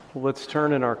Let's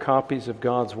turn in our copies of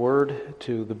God's Word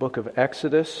to the book of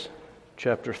Exodus,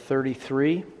 chapter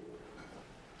 33.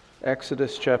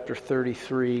 Exodus chapter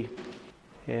 33,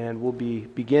 and we'll be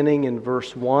beginning in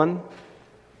verse 1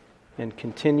 and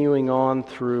continuing on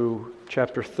through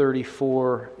chapter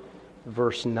 34,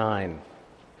 verse 9.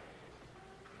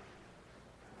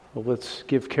 Well, let's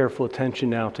give careful attention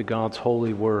now to God's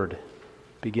holy word,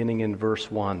 beginning in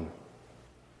verse 1.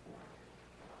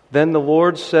 Then the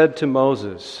Lord said to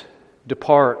Moses,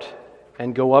 "Depart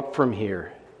and go up from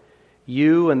here,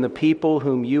 you and the people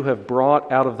whom you have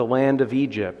brought out of the land of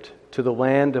Egypt, to the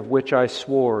land of which I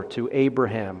swore to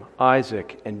Abraham,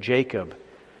 Isaac, and Jacob,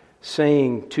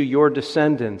 saying, to your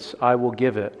descendants I will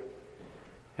give it.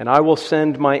 And I will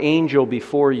send my angel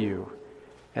before you,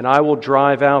 and I will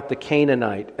drive out the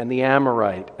Canaanite, and the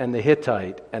Amorite, and the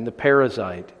Hittite, and the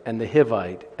Perizzite, and the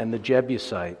Hivite, and the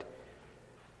Jebusite.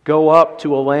 Go up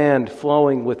to a land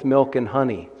flowing with milk and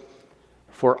honey,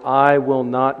 for I will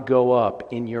not go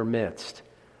up in your midst,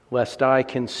 lest I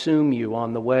consume you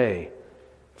on the way,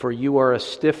 for you are a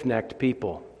stiff-necked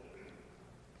people."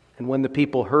 And when the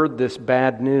people heard this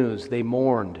bad news, they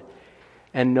mourned,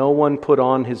 and no one put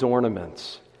on his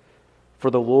ornaments. For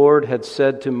the Lord had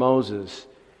said to Moses,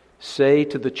 "Say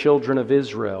to the children of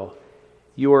Israel,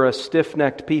 you are a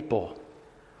stiff-necked people.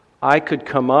 I could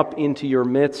come up into your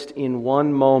midst in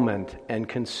one moment and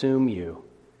consume you.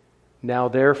 Now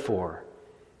therefore,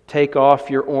 take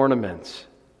off your ornaments,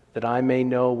 that I may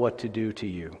know what to do to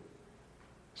you."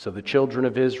 So the children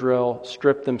of Israel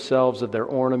stripped themselves of their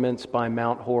ornaments by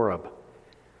Mount Horeb.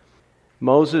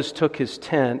 Moses took his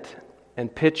tent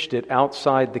and pitched it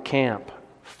outside the camp,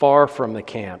 far from the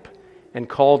camp, and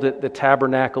called it the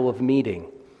Tabernacle of Meeting.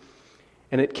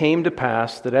 And it came to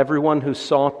pass that everyone who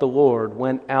sought the Lord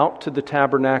went out to the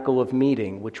tabernacle of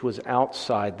meeting, which was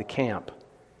outside the camp.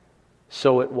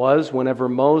 So it was, whenever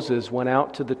Moses went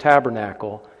out to the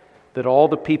tabernacle, that all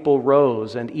the people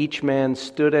rose, and each man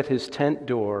stood at his tent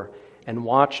door and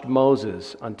watched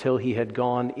Moses until he had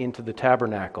gone into the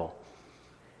tabernacle.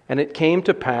 And it came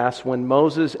to pass, when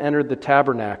Moses entered the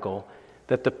tabernacle,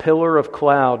 that the pillar of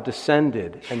cloud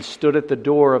descended and stood at the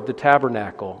door of the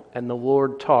tabernacle, and the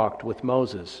Lord talked with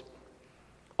Moses.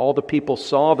 All the people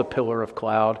saw the pillar of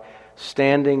cloud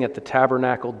standing at the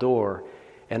tabernacle door,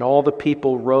 and all the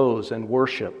people rose and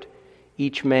worshipped,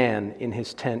 each man in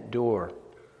his tent door.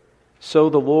 So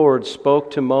the Lord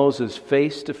spoke to Moses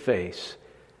face to face,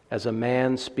 as a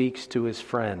man speaks to his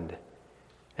friend.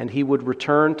 And he would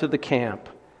return to the camp,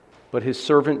 but his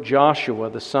servant Joshua,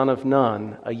 the son of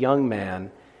Nun, a young man,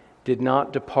 did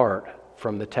not depart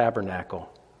from the tabernacle.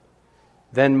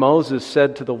 Then Moses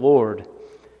said to the Lord,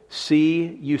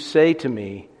 "See, you say to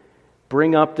me,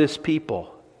 bring up this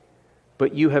people,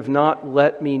 but you have not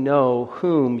let me know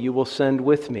whom you will send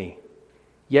with me.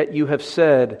 Yet you have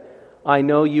said, I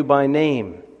know you by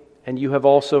name, and you have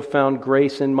also found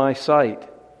grace in my sight.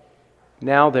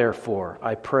 Now therefore,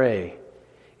 I pray,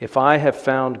 if I have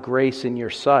found grace in your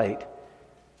sight,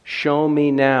 show me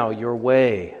now your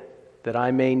way, that I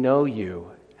may know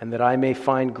you, and that I may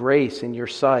find grace in your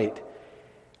sight,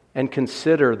 and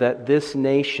consider that this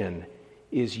nation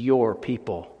is your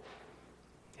people."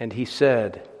 And he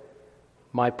said,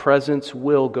 "My presence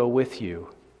will go with you,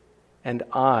 and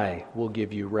I will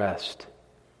give you rest."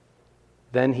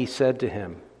 Then he said to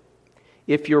him,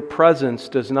 "If your presence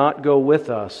does not go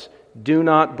with us, do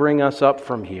not bring us up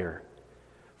from here.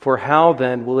 For how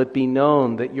then will it be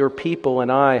known that your people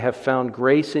and I have found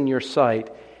grace in your sight,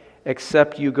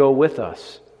 except you go with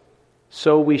us?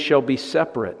 So we shall be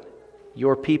separate,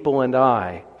 your people and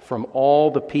I, from all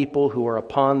the people who are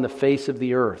upon the face of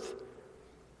the earth."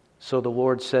 So the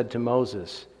Lord said to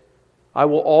Moses, "I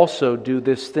will also do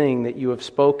this thing that you have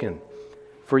spoken,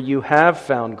 for you have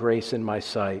found grace in my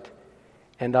sight,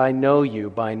 and I know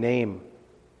you by name."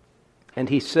 And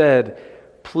he said,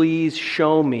 "Please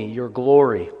show me your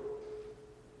glory."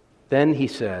 Then he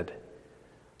said,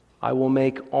 "I will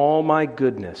make all my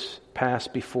goodness pass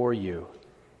before you,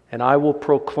 and I will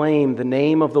proclaim the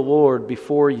name of the Lord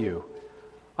before you.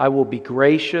 I will be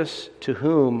gracious to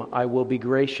whom I will be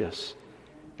gracious,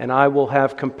 and I will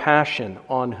have compassion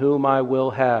on whom I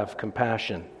will have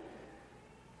compassion."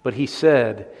 But he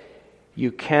said,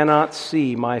 "You cannot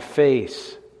see my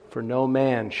face, for no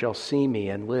man shall see me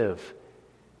and live."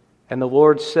 And the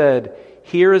Lord said,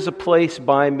 "Here is a place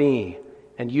by me,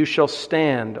 and you shall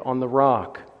stand on the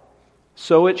rock.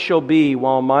 So it shall be,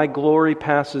 while my glory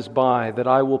passes by, that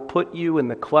I will put you in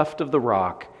the cleft of the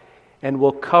rock, and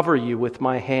will cover you with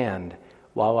my hand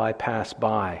while I pass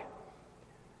by.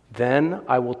 Then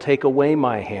I will take away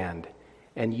my hand,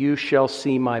 and you shall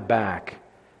see my back,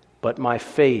 but my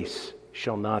face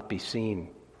shall not be seen.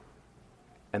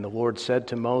 And the Lord said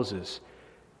to Moses,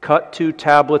 Cut 2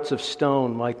 tablets of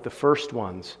stone like the first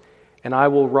ones, and I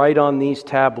will write on these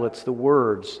tablets the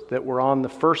words that were on the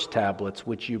first tablets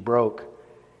which you broke.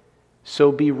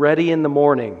 So be ready in the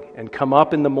morning, and come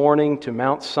up in the morning to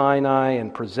Mount Sinai,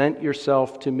 and present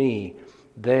yourself to me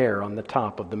there on the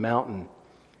top of the mountain.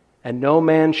 And no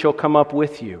man shall come up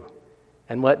with you,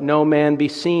 and let no man be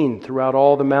seen throughout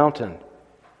all the mountain.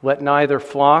 Let neither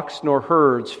flocks nor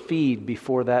herds feed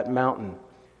before that mountain.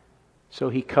 So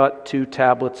he cut 2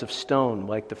 tablets of stone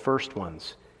like the first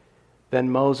ones. Then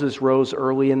Moses rose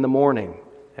early in the morning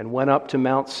and went up to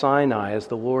Mount Sinai as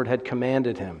the Lord had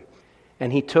commanded him.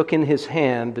 And he took in his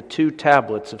hand the 2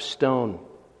 tablets of stone.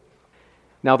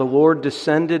 Now the Lord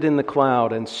descended in the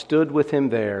cloud and stood with him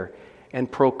there and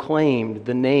proclaimed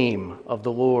the name of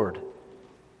the Lord.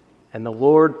 And the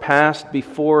Lord passed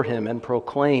before him and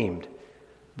proclaimed,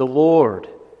 the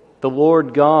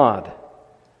Lord God,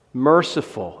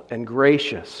 merciful and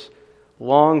gracious,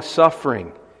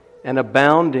 long-suffering and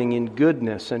abounding in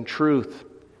goodness and truth,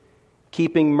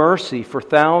 keeping mercy for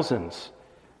thousands,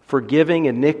 forgiving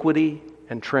iniquity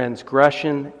and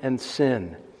transgression and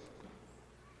sin,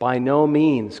 by no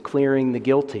means clearing the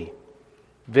guilty,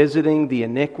 visiting the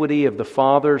iniquity of the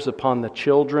fathers upon the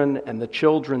children and the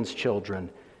children's children,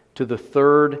 to the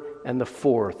 3rd and the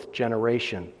 4th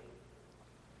generation.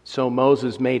 So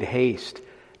Moses made haste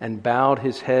and bowed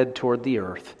his head toward the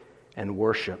earth and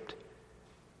worshipped.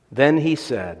 Then he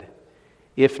said,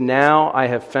 If now I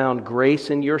have found grace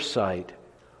in your sight,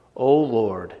 O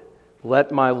Lord,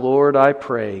 let my Lord, I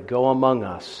pray, go among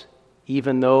us,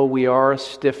 even though we are a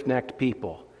stiff-necked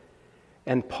people,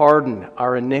 and pardon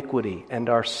our iniquity and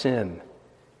our sin,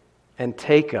 and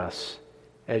take us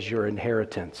as your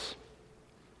inheritance.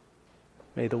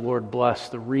 May the Lord bless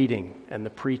the reading and the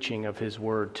preaching of His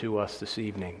word to us this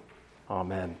evening.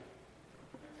 Amen.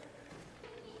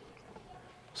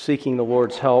 Seeking the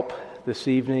Lord's help this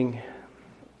evening,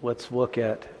 let's look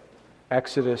at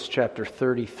Exodus chapter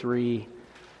 33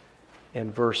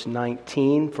 and verse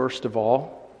 19, first of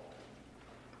all.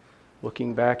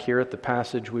 Looking back here at the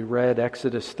passage we read,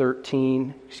 Exodus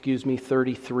 33,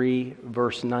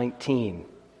 verse 19,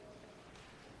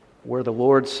 where the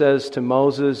Lord says to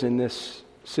Moses in this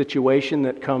situation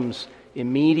that comes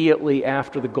immediately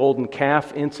after the golden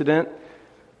calf incident,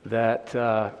 that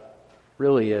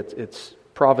really it's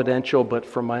providential, but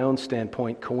from my own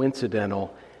standpoint,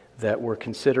 coincidental, that we're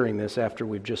considering this after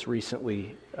we've just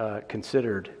recently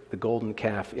considered the golden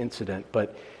calf incident.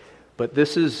 But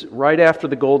this is right after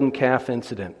the golden calf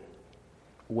incident,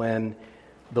 when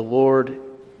the Lord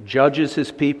judges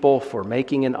His people for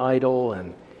making an idol,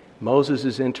 and Moses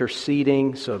is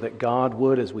interceding so that God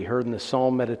would, as we heard in the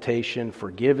Psalm meditation,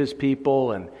 forgive His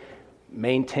people and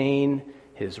maintain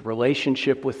His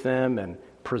relationship with them and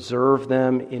preserve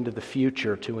them into the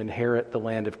future to inherit the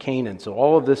land of Canaan. So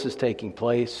all of this is taking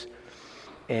place.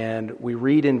 And we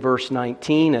read in verse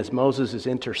 19, as Moses is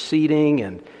interceding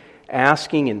and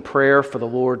asking in prayer for the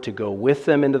Lord to go with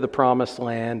them into the promised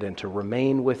land and to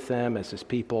remain with them as His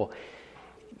people,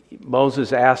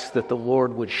 Moses asks that the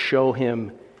Lord would show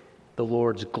him the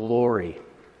Lord's glory.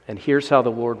 And here's how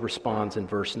the Lord responds in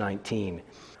verse 19.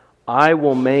 I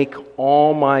will make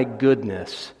all my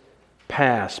goodness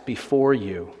pass before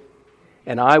you,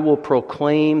 and I will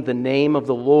proclaim the name of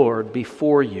the Lord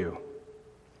before you.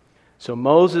 So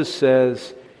Moses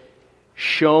says,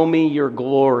 show me your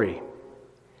glory.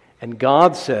 And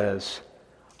God says,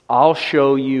 I'll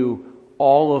show you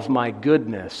all of my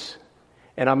goodness.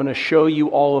 And I'm going to show you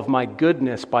all of my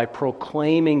goodness by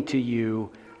proclaiming to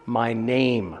you my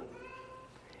name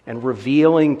and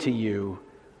revealing to you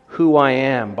who I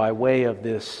am by way of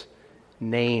this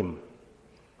name.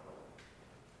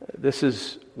 This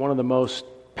is one of the most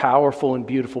powerful and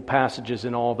beautiful passages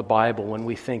in all the Bible when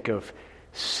we think of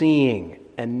seeing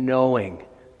and knowing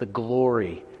the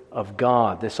glory of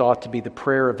God. This ought to be the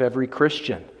prayer of every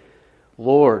Christian.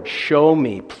 Lord, show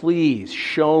me, please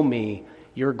show me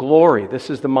your glory. This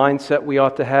is the mindset we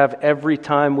ought to have every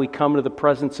time we come to the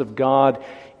presence of God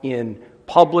in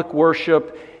public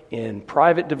worship, in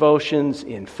private devotions,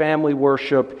 in family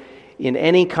worship, in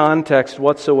any context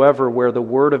whatsoever where the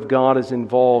Word of God is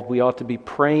involved. We ought to be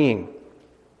praying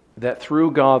that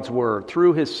through God's Word,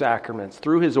 through His sacraments,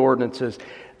 through His ordinances,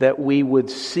 that we would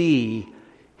see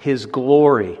His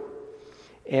glory.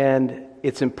 And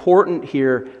it's important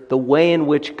here, the way in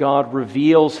which God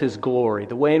reveals His glory,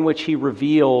 the way in which He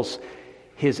reveals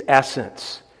His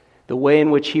essence, the way in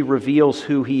which He reveals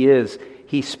who He is.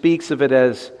 He speaks of it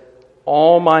as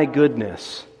all my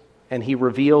goodness, and He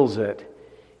reveals it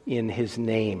in His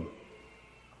name.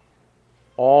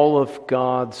 all of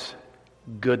God's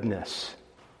goodness.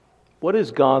 What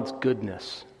is God's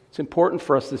goodness? It's important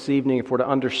for us this evening, if we're to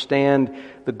understand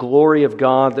the glory of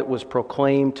God that was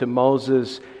proclaimed to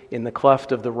Moses in the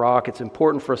cleft of the rock, it's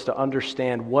important for us to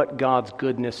understand what God's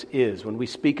goodness is. When we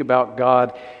speak about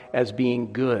God as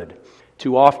being good,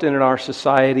 too often in our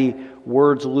society,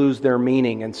 words lose their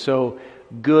meaning, and so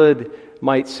good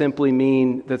might simply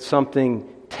mean that something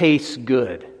tastes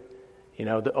good.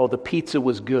 The pizza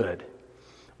was good,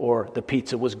 or the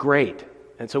pizza was great.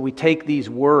 And so we take these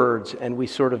words and we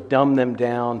sort of dumb them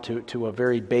down to a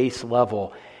very base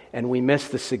level, and we miss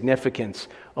the significance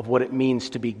of what it means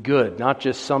to be good, not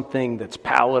just something that's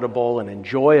palatable and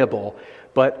enjoyable,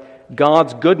 but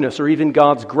God's goodness or even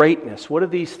God's greatness. What do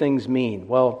these things mean?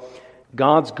 Well,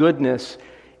 God's goodness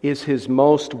is His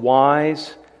most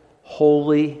wise,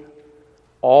 holy,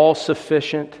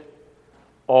 all-sufficient,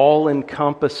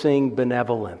 all-encompassing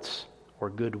benevolence or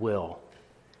goodwill,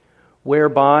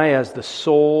 whereby as the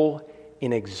sole,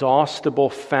 inexhaustible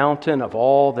fountain of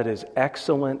all that is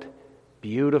excellent,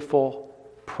 beautiful,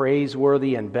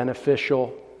 praiseworthy, and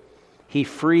beneficial, He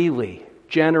freely,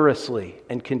 generously,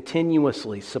 and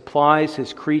continuously supplies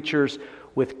His creatures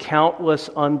with countless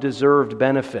undeserved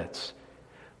benefits,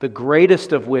 the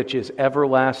greatest of which is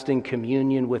everlasting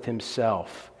communion with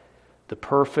Himself, the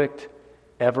perfect,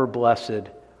 ever-blessed,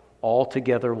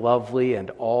 altogether lovely, and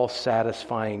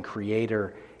all-satisfying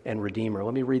Creator and Redeemer.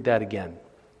 Let me read that again.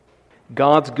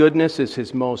 God's goodness is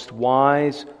His most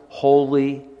wise,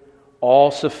 holy,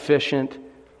 all-sufficient,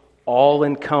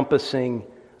 all-encompassing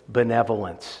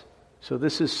benevolence. So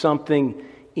this is something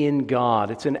in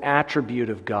God. It's an attribute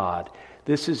of God.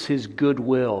 This is His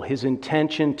goodwill, His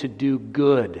intention to do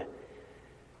good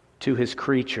to His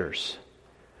creatures,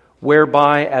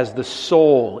 whereby as the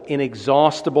sole,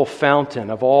 inexhaustible fountain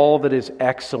of all that is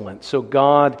excellent. So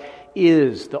God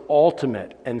is the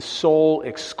ultimate and sole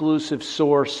exclusive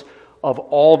source of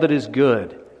all that is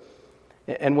good.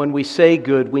 And when we say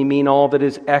good, we mean all that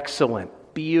is excellent,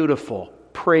 beautiful,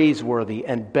 praiseworthy,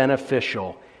 and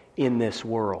beneficial in this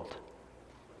world.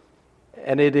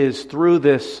 And it is through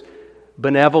this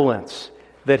benevolence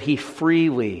that He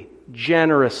freely,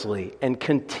 generously, and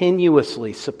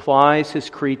continuously supplies His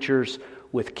creatures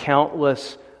with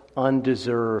countless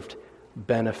undeserved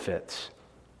benefits.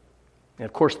 And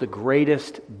of course, the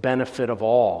greatest benefit of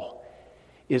all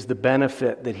is the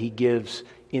benefit that He gives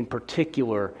in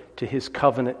particular to His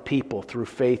covenant people through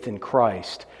faith in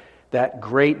Christ. That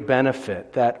great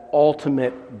benefit, that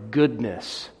ultimate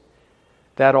goodness,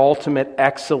 that ultimate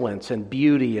excellence and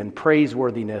beauty and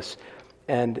praiseworthiness,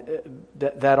 and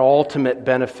that ultimate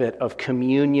benefit of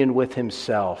communion with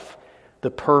Himself,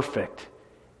 the perfect,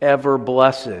 ever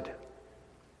blessed.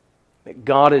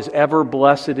 God is ever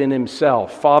blessed in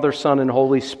Himself, Father, Son, and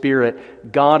Holy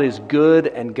Spirit. God is good,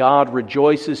 and God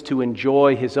rejoices to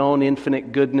enjoy His own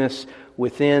infinite goodness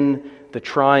within the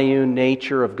triune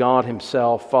nature of God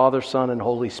Himself, Father, Son, and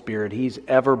Holy Spirit. He's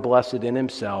ever blessed in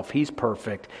Himself. He's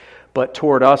perfect. But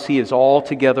toward us, He is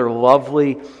altogether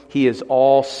lovely. He is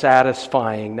all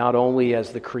satisfying, not only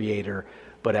as the Creator,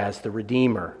 but as the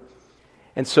Redeemer.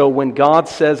 And so when God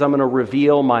says, I'm going to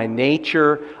reveal my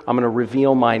nature, I'm going to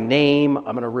reveal my name,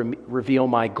 I'm going to reveal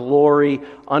my glory,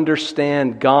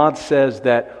 understand God says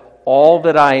that all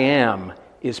that I am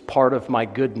is part of my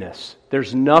goodness.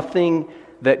 There's nothing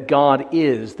that God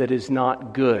is that is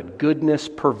not good. Goodness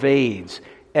pervades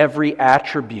every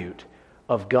attribute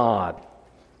of God,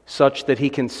 such that He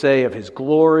can say of His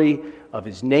glory, of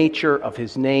His nature, of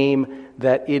His name,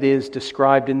 that it is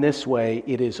described in this way: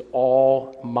 it is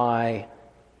all my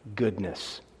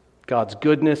goodness. God's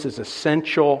goodness is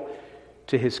essential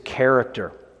to His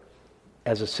character,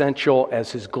 as essential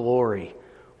as His glory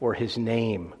or His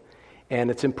name. And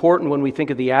it's important when we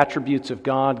think of the attributes of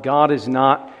God. God is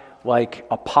not like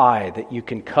a pie that you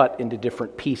can cut into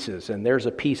different pieces, and there's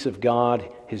a piece of God,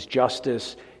 His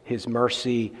justice, His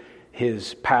mercy,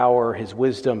 His power, His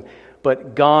wisdom.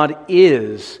 But God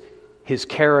is His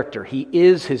character. He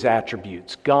is His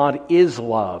attributes. God is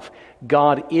love.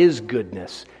 God is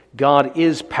goodness. God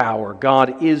is power.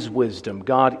 God is wisdom.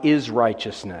 God is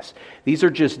righteousness. These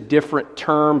are just different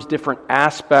terms, different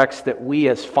aspects that we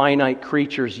as finite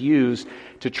creatures use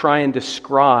to try and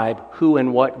describe who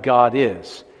and what God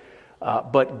is.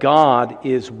 But God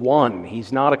is one.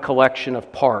 He's not a collection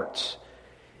of parts.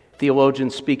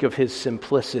 Theologians speak of His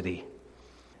simplicity.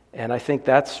 And I think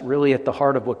that's really at the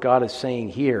heart of what God is saying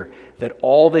here, that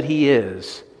all that He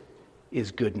is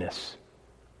goodness.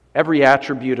 Every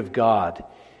attribute of God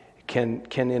can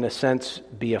in a sense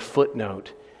be a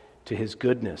footnote to His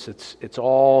goodness. It's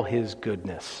all His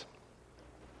goodness.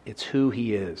 It's who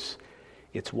He is.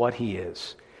 It's what he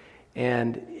is.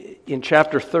 And in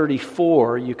chapter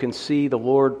 34, you can see the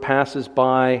Lord passes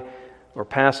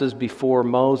before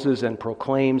Moses and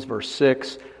proclaims, verse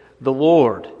 6, the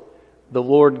Lord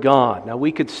God. Now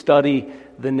we could study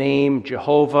the name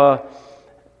Jehovah,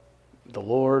 the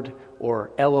Lord,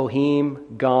 or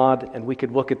Elohim, God, and we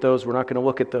could look at those. We're not going to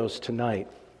look at those tonight.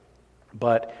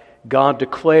 But God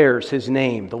declares his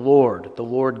name, the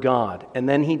Lord God, and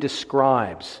then he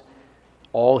describes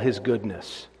all his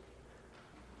goodness.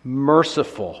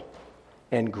 Merciful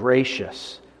and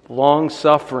gracious,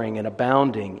 long-suffering and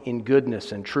abounding in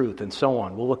goodness and truth, and so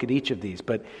on. We'll look at each of these.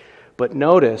 But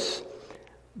notice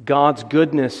God's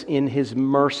goodness in his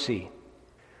mercy.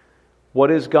 What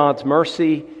is God's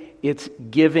mercy? It's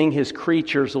giving his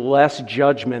creatures less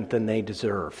judgment than they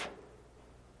deserve.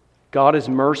 God is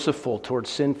merciful towards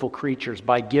sinful creatures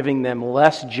by giving them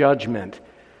less judgment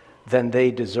than they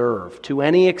deserve. To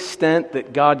any extent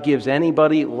that God gives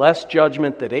anybody less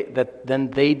judgment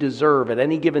than they deserve at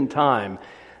any given time,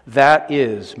 that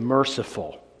is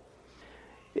merciful.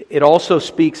 It also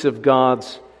speaks of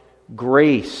God's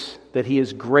grace, that he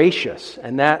is gracious,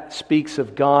 and that speaks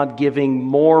of God giving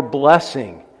more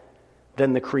blessing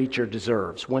than the creature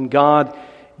deserves. When God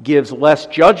gives less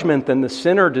judgment than the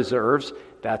sinner deserves,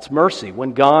 that's mercy.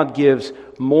 When God gives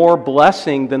more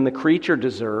blessing than the creature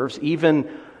deserves, even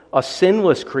a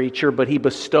sinless creature, but he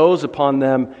bestows upon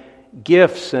them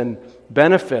gifts and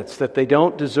benefits that they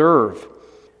don't deserve,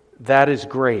 that is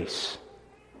grace.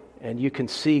 And you can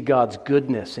see God's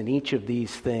goodness in each of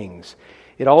these things.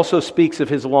 It also speaks of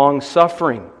his long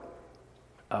suffering.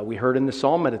 We heard in the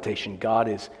Psalm meditation, God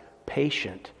is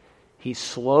patient. He's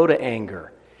slow to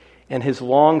anger. And his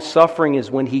long suffering is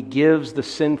when he gives the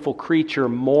sinful creature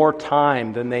more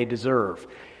time than they deserve.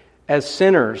 As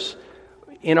sinners,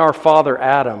 in our father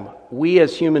Adam, we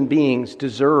as human beings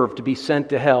deserve to be sent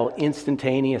to hell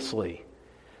instantaneously.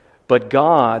 But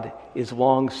God is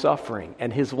long-suffering,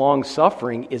 and his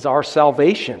long-suffering is our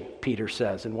salvation, Peter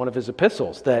says in one of his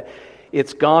epistles, that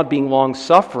it's God being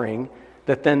long-suffering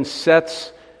that then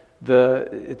sets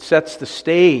the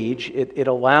stage. It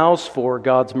allows for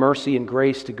God's mercy and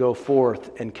grace to go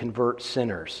forth and convert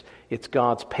sinners. It's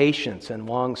God's patience and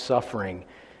long-suffering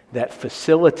that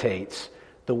facilitates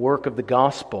the work of the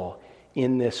gospel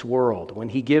in this world. When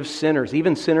he gives sinners,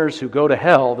 even sinners who go to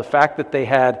hell, the fact that they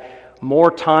had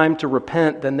more time to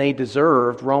repent than they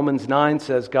deserved, Romans 9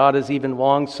 says God is even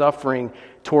long-suffering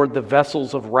toward the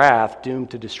vessels of wrath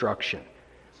doomed to destruction.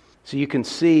 So you can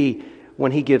see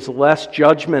when he gives less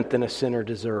judgment than a sinner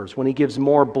deserves, when he gives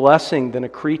more blessing than a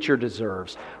creature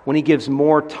deserves, when he gives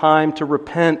more time to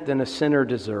repent than a sinner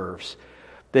deserves,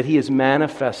 that he is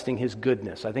manifesting his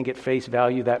goodness. I think at face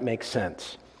value that makes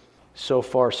sense. So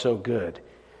far, so good.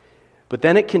 But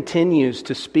then it continues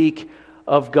to speak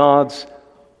of God's,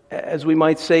 as we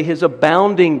might say, his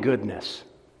abounding goodness.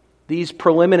 These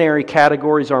preliminary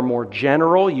categories are more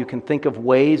general. You can think of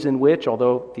ways in which,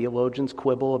 although theologians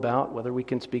quibble about whether we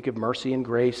can speak of mercy and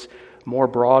grace more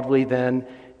broadly than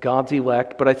God's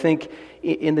elect, but I think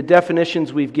in the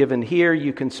definitions we've given here,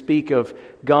 you can speak of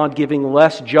God giving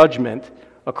less judgment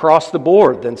across the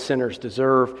board than sinners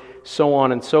deserve, so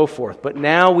on and so forth. But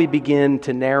now we begin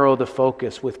to narrow the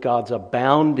focus with God's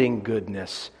abounding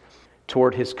goodness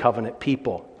toward his covenant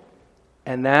people.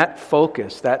 And that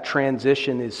focus, that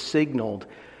transition is signaled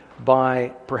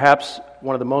by perhaps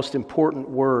one of the most important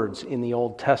words in the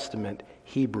Old Testament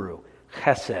Hebrew,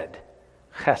 chesed.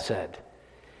 Chesed.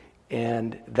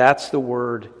 And that's the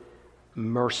word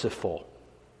merciful.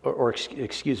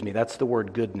 Excuse me, that's the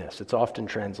word goodness. It's often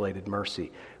translated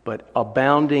mercy. But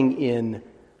abounding in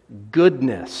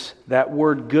goodness. That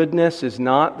word goodness is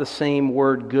not the same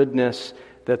word goodness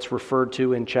that's referred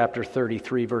to in chapter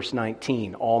 33, verse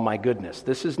 19, all my goodness.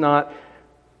 This is not,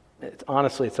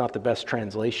 honestly, it's not the best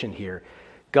translation here.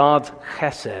 God's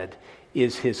chesed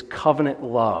is his covenant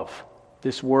love.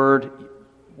 This word,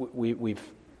 we've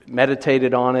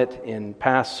meditated on it in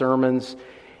past sermons.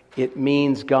 It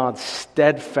means God's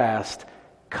steadfast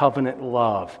covenant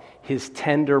love, his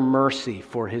tender mercy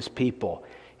for his people,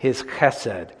 his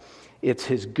chesed. It's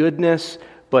his goodness,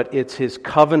 but it's his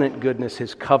covenant goodness,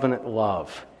 his covenant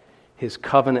love, his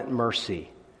covenant mercy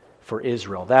for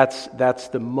Israel. That's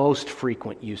the most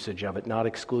frequent usage of it, not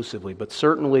exclusively, but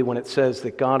certainly when it says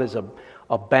that God is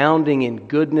abounding in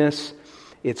goodness,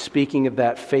 it's speaking of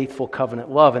that faithful covenant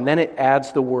love. And then it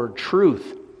adds the word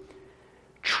truth.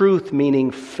 Truth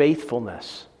meaning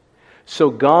faithfulness. So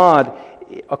God,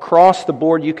 across the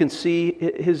board, you can see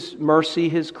his mercy,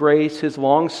 his grace, his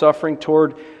long-suffering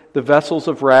toward the vessels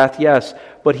of wrath, yes,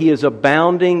 but he is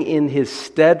abounding in his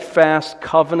steadfast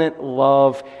covenant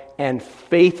love and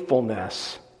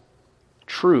faithfulness,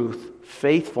 truth,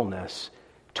 faithfulness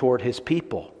toward his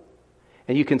people.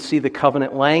 And you can see the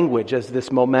covenant language as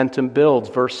this momentum builds.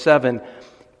 Verse 7,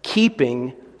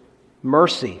 keeping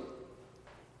mercy,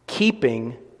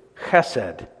 keeping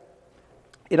chesed.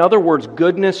 In other words,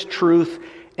 goodness, truth,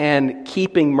 and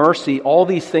keeping mercy, all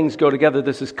these things go together.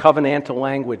 This is covenantal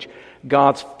language.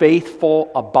 God's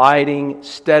faithful, abiding,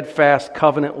 steadfast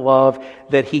covenant love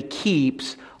that he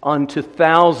keeps unto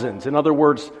thousands. In other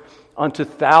words, unto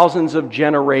thousands of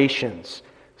generations.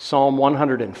 Psalm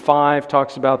 105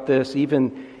 talks about this,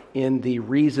 even in the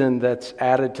reason that's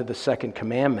added to the second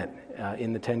commandment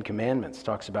in the Ten Commandments.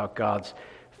 Talks about God's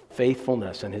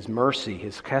faithfulness and his mercy,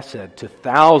 his chesed, to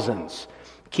thousands,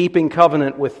 keeping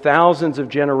covenant with thousands of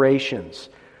generations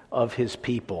of his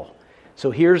people.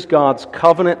 So here's God's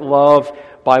covenant love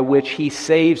by which he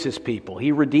saves his people.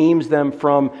 He redeems them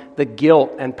from the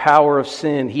guilt and power of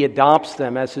sin. He adopts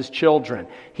them as his children.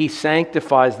 He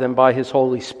sanctifies them by his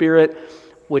Holy Spirit,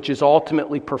 which is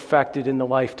ultimately perfected in the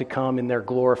life to come in their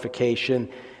glorification.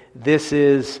 This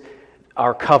is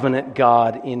our covenant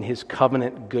God in his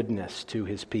covenant goodness to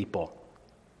his people.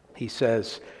 He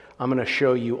says, I'm going to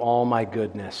show you all my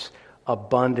goodness,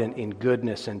 abundant in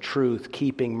goodness and truth,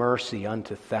 keeping mercy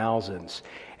unto thousands.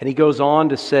 And he goes on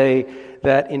to say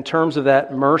that in terms of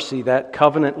that mercy, that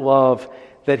covenant love,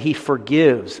 that he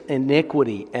forgives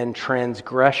iniquity and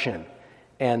transgression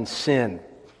and sin.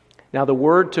 Now, the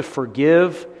word to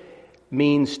forgive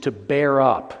means to bear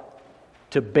up,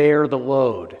 to bear the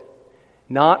load,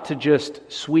 not to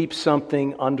just sweep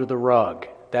something under the rug.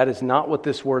 That is not what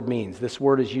this word means. This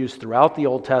word is used throughout the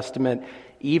Old Testament,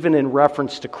 even in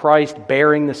reference to Christ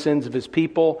bearing the sins of his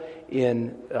people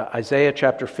in Isaiah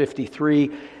chapter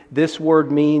 53. This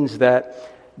word means that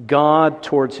God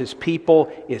towards his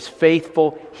people is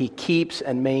faithful. He keeps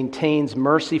and maintains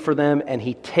mercy for them, and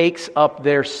he takes up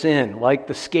their sin, like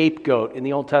the scapegoat in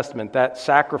the Old Testament, that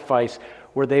sacrifice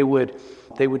where they would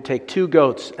take two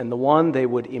goats, and the one they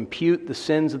would impute the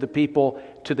sins of the people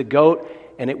to the goat,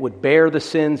 and it would bear the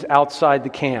sins outside the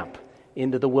camp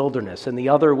into the wilderness, and the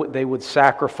other they would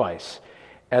sacrifice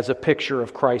as a picture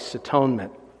of Christ's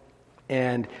atonement.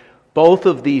 And both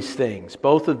of these things,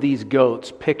 both of these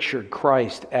goats pictured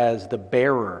Christ as the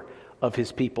bearer of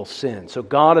his people's sin. So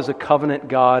God, as a covenant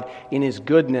God, in his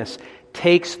goodness,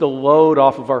 takes the load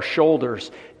off of our shoulders,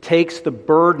 takes the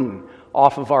burden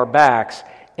off of our backs,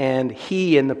 and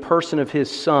he, in the person of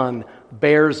his Son,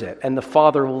 bears it. And the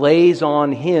Father lays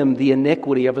on him the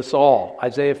iniquity of us all,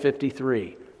 Isaiah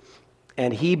 53.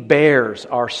 And he bears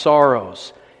our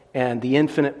sorrows and the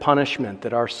infinite punishment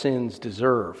that our sins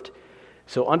deserved.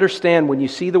 So understand, when you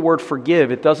see the word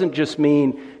forgive, it doesn't just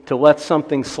mean to let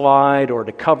something slide or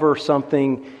to cover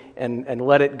something and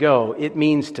let it go. It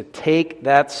means to take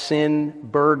that sin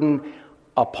burden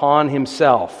upon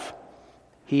himself.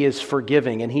 He is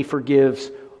forgiving, and he forgives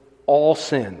all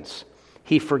sins.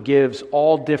 He forgives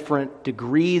all different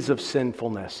degrees of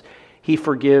sinfulness. He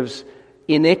forgives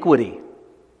iniquity,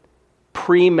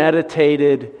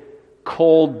 premeditated,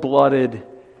 cold-blooded,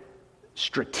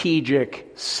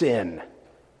 strategic sin,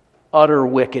 utter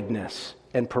wickedness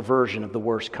and perversion of the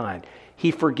worst kind.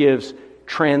 He forgives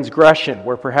transgression,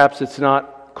 where perhaps it's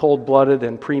not cold-blooded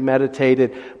and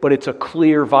premeditated, but it's a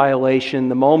clear violation.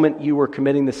 The moment you were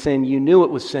committing the sin, you knew it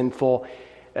was sinful.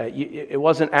 It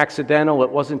wasn't accidental. It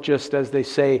wasn't just, as they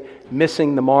say,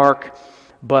 missing the mark,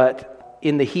 but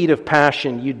in the heat of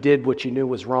passion, you did what you knew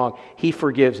was wrong. He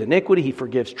forgives iniquity. He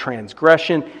forgives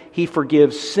transgression. He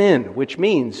forgives sin, which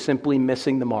means simply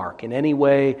missing the mark, in any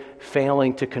way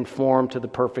failing to conform to the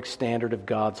perfect standard of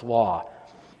God's law.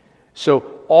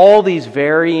 So all these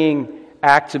varying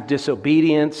acts of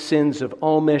disobedience, sins of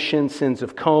omission, sins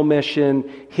of commission,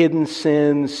 hidden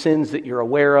sins, sins that you're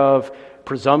aware of,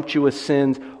 presumptuous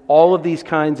sins, all of these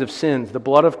kinds of sins, the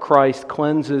blood of Christ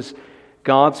cleanses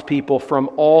God's people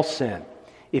from all sin.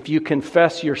 If you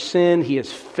confess your sin, he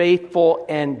is faithful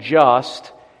and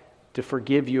just to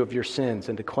forgive you of your sins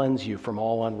and to cleanse you from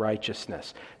all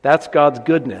unrighteousness. That's God's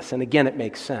goodness. And again, it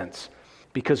makes sense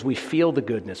because we feel the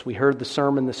goodness. We heard the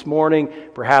sermon this morning.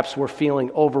 Perhaps we're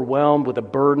feeling overwhelmed with a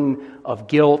burden of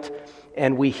guilt,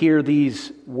 and we hear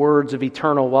these words of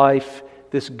eternal life,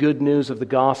 this good news of the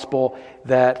gospel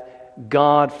that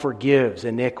God forgives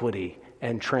iniquity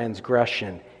and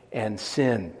transgression and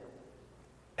sin.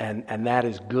 And that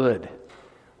is good.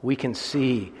 We can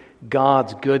see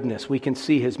God's goodness. We can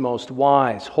see his most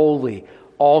wise, holy,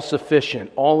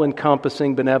 all-sufficient,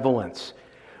 all-encompassing benevolence.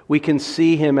 We can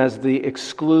see him as the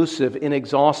exclusive,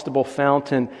 inexhaustible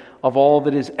fountain of all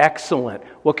that is excellent.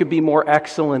 What could be more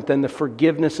excellent than the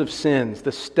forgiveness of sins,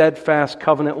 the steadfast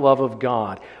covenant love of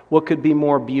God? What could be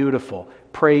more beautiful,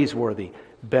 praiseworthy,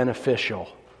 beneficial?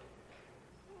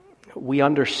 We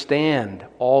understand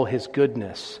all his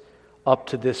goodness up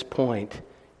to this point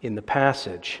in the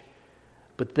passage.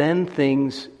 But then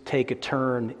things take a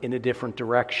turn in a different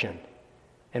direction,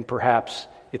 and perhaps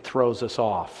it throws us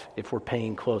off if we're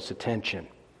paying close attention.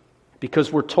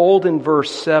 Because we're told in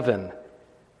verse 7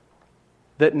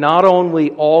 that not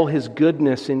only all his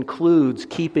goodness includes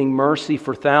keeping mercy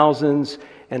for thousands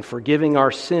and forgiving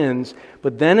our sins,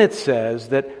 but then it says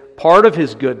that part of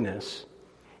his goodness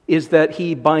is that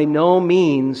he by no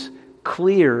means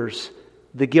clears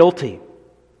the guilty.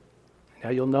 Now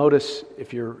you'll notice,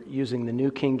 if you're using the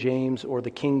New King James or the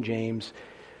King James,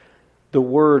 the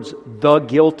words "the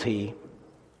guilty"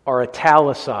 are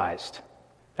italicized.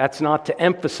 That's not to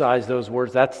emphasize those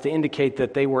words, that's to indicate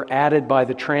that they were added by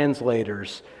the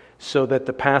translators so that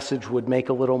the passage would make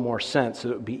a little more sense, so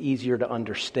it would be easier to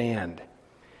understand.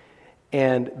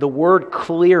 And the word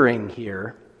 "clearing"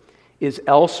 here is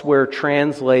elsewhere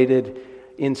translated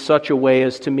in such a way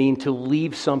as to mean to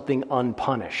leave something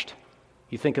unpunished.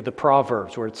 You think of the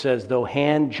Proverbs where it says, "Though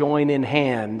hand join in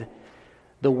hand,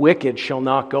 the wicked shall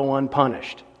not go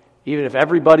unpunished." Even if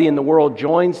everybody in the world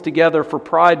joins together for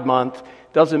Pride Month,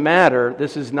 doesn't matter.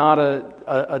 This is not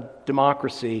a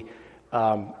democracy.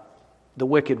 The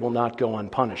wicked will not go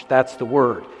unpunished. That's the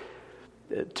word.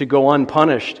 To go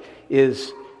unpunished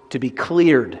is to be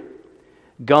cleared.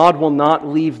 God will not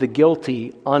leave the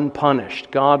guilty unpunished.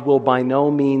 God will by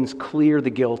no means clear the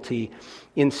guilty.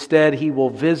 Instead, he will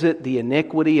visit the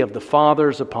iniquity of the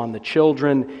fathers upon the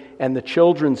children and the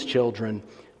children's children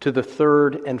to the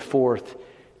third and fourth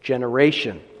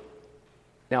generation.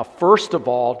 Now, first of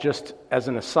all, just as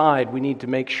an aside, we need to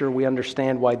make sure we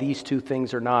understand why these two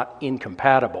things are not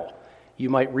incompatible.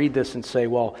 You might read this and say,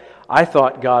 well, I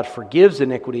thought God forgives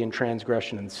iniquity and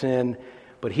transgression and sin,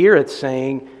 but here it's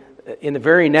saying in the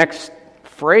very next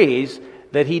phrase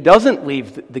that he doesn't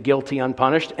leave the guilty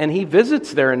unpunished, and he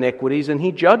visits their iniquities and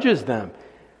he judges them.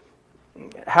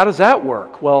 How does that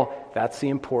work? Well, that's the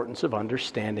importance of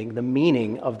understanding the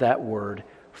meaning of that word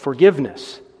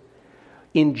forgiveness.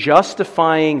 In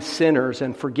justifying sinners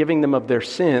and forgiving them of their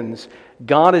sins,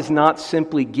 God is not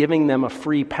simply giving them a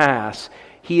free pass.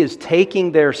 He is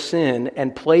taking their sin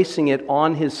and placing it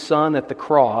on his Son at the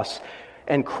cross,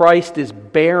 and Christ is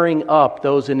bearing up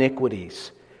those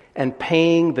iniquities and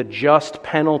paying the just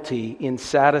penalty in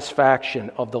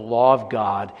satisfaction of the law of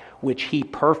God, which he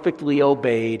perfectly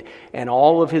obeyed, and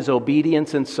all of his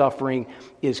obedience and suffering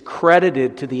is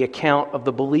credited to the account of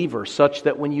the believer, such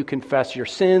that when you confess your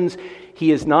sins,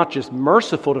 he is not just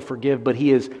merciful to forgive, but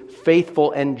he is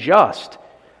faithful and just.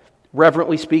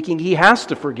 Reverently speaking, he has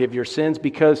to forgive your sins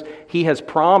because he has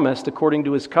promised according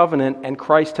to his covenant, and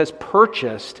Christ has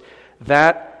purchased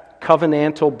that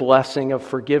covenantal blessing of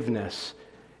forgiveness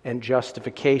and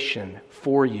justification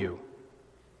for you.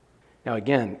 Now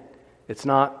again, it's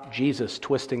not Jesus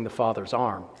twisting the Father's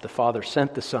arm. The Father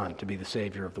sent the Son to be the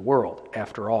Savior of the world,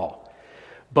 after all.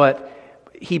 But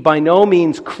he by no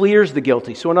means clears the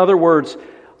guilty. So in other words,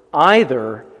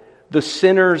 either the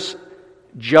sinner's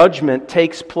judgment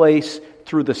takes place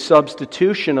through the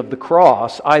substitution of the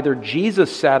cross, either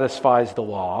Jesus satisfies the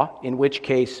law, in which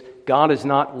case God is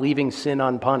not leaving sin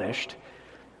unpunished,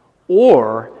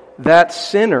 or that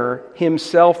sinner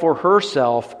himself or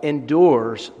herself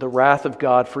endures the wrath of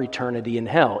God for eternity in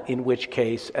hell, in which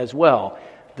case as well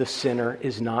the sinner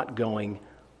is not going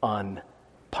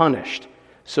unpunished.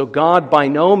 So God by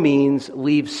no means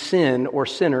leaves sin or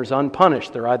sinners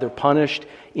unpunished. They're either punished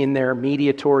in their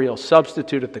mediatorial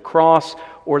substitute at the cross,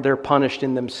 or they're punished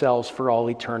in themselves for all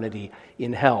eternity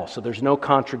in hell. So there's no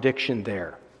contradiction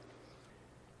there.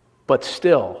 But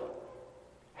still,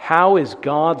 how is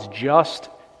God's just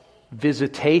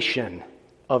visitation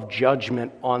of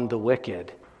judgment on the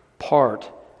wicked part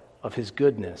of his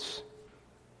goodness?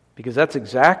 Because that's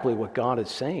exactly what God is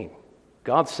saying.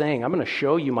 God's saying, I'm going to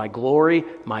show you my glory,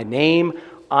 my name.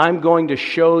 I'm going to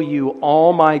show you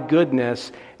all my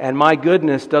goodness, and my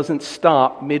goodness doesn't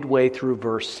stop midway through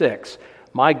verse 6.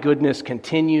 My goodness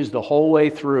continues the whole way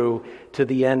through to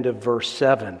the end of verse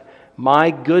 7.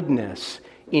 My goodness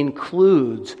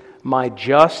includes my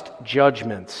just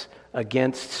judgments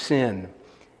against sin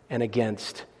and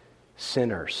against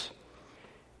sinners.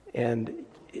 And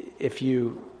if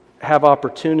you have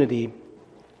opportunity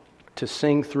to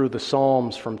sing through the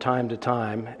Psalms from time to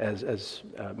time, as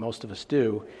most of us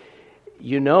do,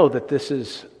 you know that this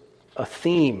is a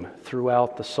theme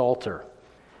throughout the Psalter.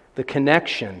 the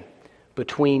connection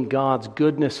between God's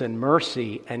goodness and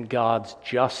mercy and God's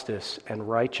justice and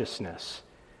righteousness.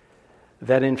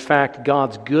 That in fact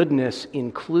God's goodness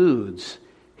includes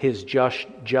His just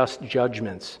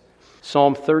judgments.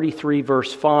 Psalm 33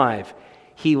 verse 5,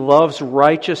 He loves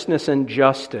righteousness and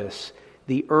justice.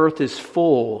 The earth is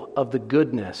full of the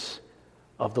goodness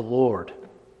of the Lord.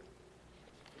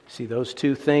 See, those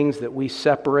two things that we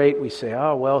separate, we say,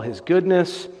 oh, well, His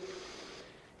goodness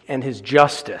and His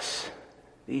justice.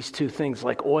 These two things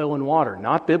like oil and water,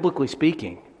 not biblically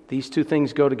speaking. These two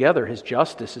things go together. His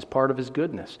justice is part of His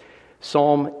goodness.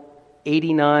 Psalm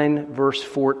 89 verse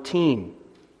 14,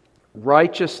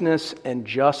 righteousness and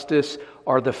justice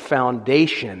are the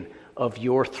foundation of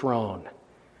your throne.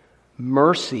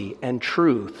 Mercy and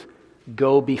truth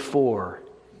go before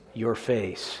your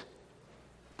face.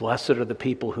 Blessed are the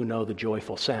people who know the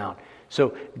joyful sound.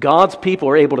 So God's people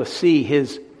are able to see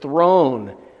His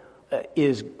throne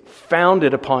is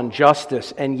founded upon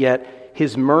justice, and yet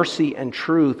His mercy and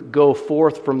truth go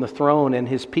forth from the throne, and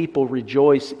His people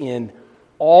rejoice in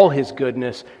all His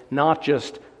goodness, not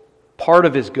just part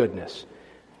of His goodness.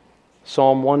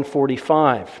 Psalm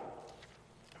 145,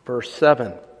 verse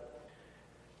 7.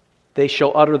 They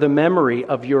shall utter the memory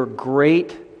of your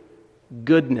great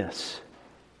goodness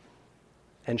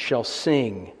and shall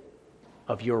sing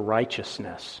of your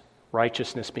righteousness.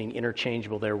 Righteousness being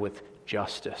interchangeable there with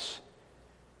justice.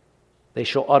 They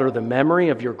shall utter the memory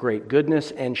of your great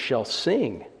goodness and shall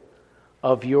sing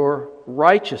of your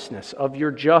righteousness, of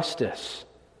your justice.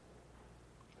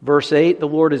 Verse 8, the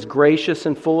Lord is gracious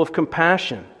and full of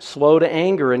compassion, slow to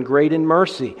anger and great in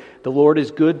mercy. The Lord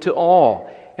is good to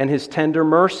all, and His tender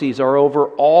mercies are over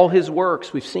all His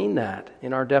works. We've seen that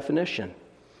in our definition.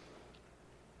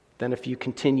 Then if you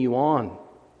continue on,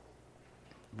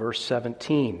 verse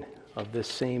 17 of this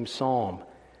same psalm,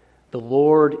 the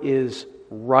Lord is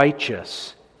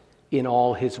righteous in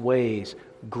all His ways,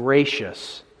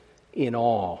 gracious in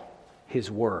all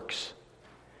His works.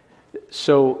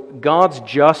 So God's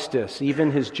justice,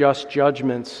 even His just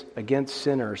judgments against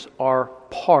sinners, are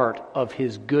part of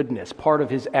His goodness, part of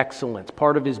His excellence,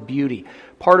 part of His beauty,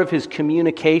 part of His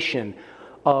communication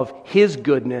of His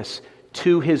goodness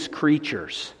to His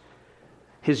creatures.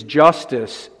 His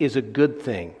justice is a good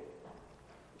thing.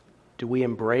 Do we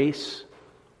embrace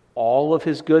all of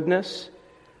His goodness?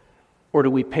 Or do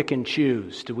we pick and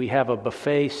choose? Do we have a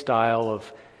buffet style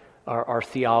of our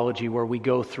theology where we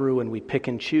go through and we pick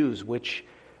and choose which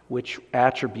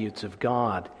attributes of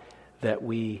God that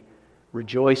we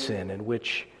rejoice in and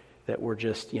which that we're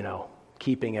just,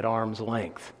 keeping at arm's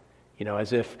length?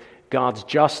 As if God's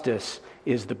justice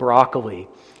is the broccoli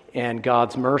and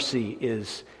God's mercy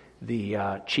is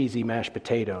the cheesy mashed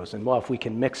potatoes. And if we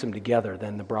can mix them together,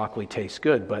 then the broccoli tastes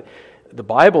good. But the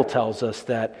Bible tells us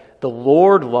that the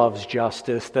Lord loves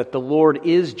justice, that the Lord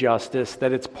is justice,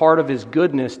 that it's part of His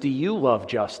goodness. Do you love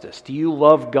justice? Do you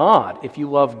love God? If you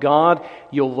love God,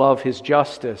 you'll love His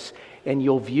justice, and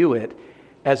you'll view it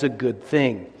as a good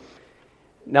thing.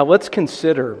 Now let's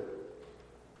consider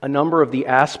a number of the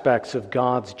aspects of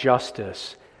God's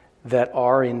justice that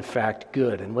are in fact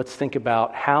good. And let's think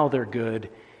about how they're good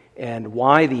and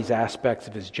why these aspects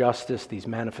of His justice, these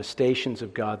manifestations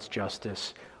of God's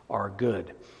justice, are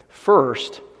good.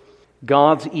 First,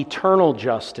 God's eternal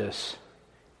justice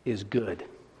is good.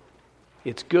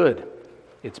 It's good.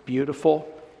 It's beautiful.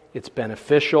 It's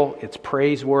beneficial. It's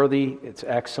praiseworthy. It's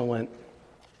excellent.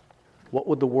 What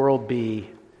would the world be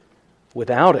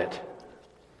without it?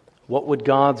 What would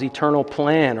God's eternal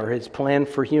plan or His plan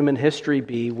for human history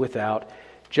be without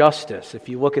justice? If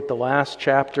you look at the last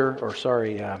chapter,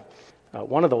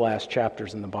 one of the last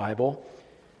chapters in the Bible,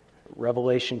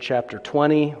 Revelation chapter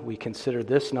 20, we considered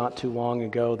this not too long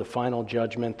ago, the final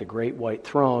judgment, the great white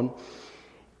throne.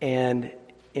 And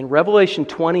in Revelation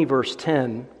 20, verse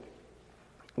 10,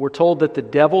 we're told that the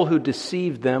devil who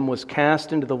deceived them was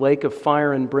cast into the lake of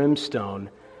fire and brimstone,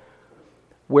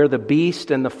 where the beast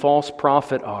and the false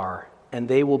prophet are, and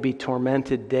they will be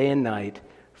tormented day and night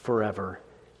forever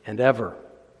and ever.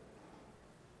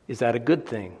 Is that a good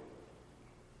thing?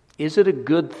 Is it a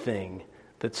good thing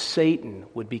that Satan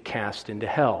would be cast into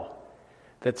hell?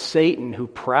 That Satan, who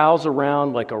prowls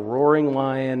around like a roaring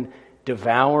lion,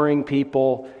 devouring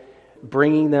people,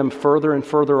 bringing them further and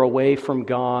further away from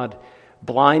God,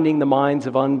 blinding the minds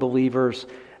of unbelievers,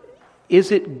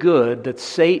 is it good that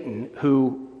Satan,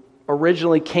 who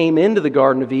originally came into the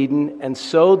Garden of Eden and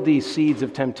sowed these seeds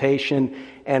of temptation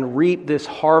and reaped this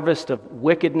harvest of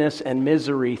wickedness and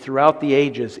misery throughout the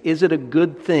ages, is it a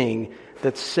good thing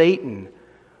that Satan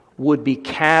would be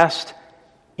cast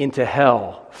into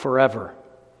hell forever?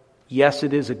 Yes,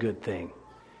 it is a good thing.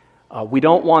 We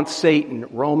don't want Satan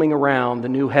roaming around the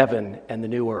new heaven and the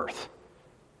new earth.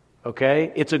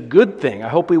 Okay? It's a good thing. I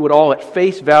hope we would all, at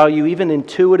face value, even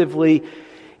intuitively,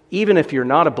 even if you're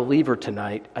not a believer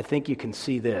tonight, I think you can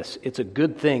see this. It's a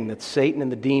good thing that Satan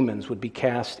and the demons would be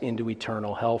cast into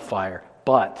eternal hellfire.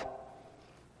 But,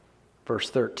 verse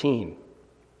 13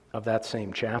 of that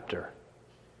same chapter,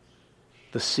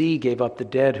 the sea gave up the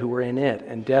dead who were in it,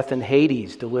 and death and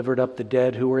Hades delivered up the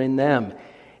dead who were in them,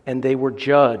 and they were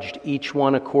judged, each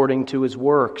one according to his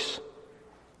works.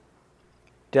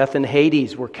 Death and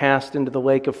Hades were cast into the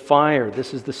lake of fire.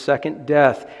 This is the second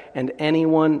death. And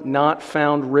anyone not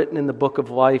found written in the book of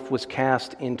life was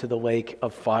cast into the lake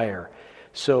of fire.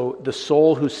 So the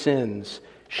soul who sins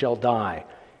shall die.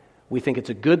 We think it's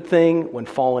a good thing when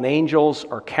fallen angels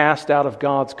are cast out of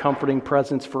God's comforting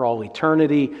presence for all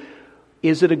eternity.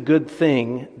 Is it a good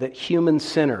thing that human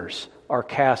sinners are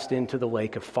cast into the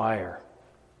lake of fire?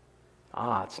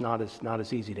 It's not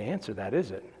as easy to answer that,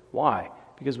 is it? Why?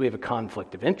 Because we have a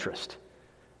conflict of interest.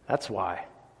 That's why.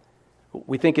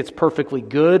 We think it's perfectly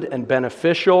good and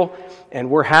beneficial, and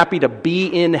we're happy to be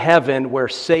in heaven where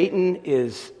Satan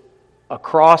is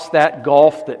across that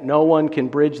gulf that no one can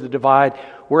bridge the divide.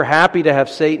 We're happy to have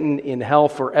Satan in hell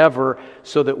forever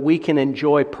so that we can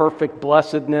enjoy perfect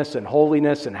blessedness and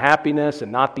holiness and happiness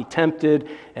and not be tempted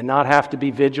and not have to be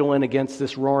vigilant against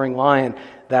this roaring lion.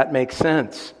 That makes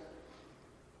sense.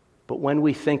 But when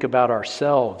we think about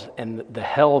ourselves and the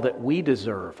hell that we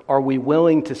deserve, are we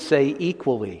willing to say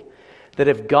equally that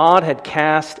if God had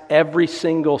cast every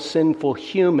single sinful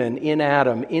human in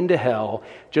Adam into hell,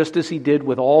 just as he did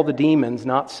with all the demons,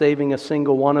 not saving a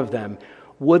single one of them,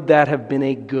 would that have been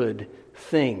a good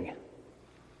thing?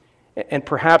 And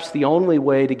perhaps the only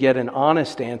way to get an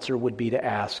honest answer would be to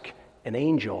ask an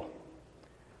angel.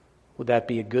 Would that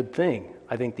be a good thing?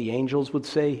 I think the angels would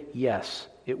say yes,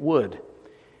 it would.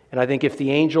 And I think if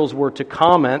the angels were to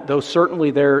comment, though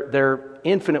certainly they're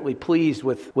infinitely pleased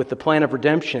with the plan of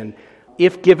redemption,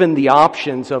 if given the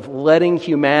options of letting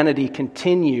humanity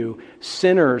continue,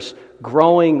 sinners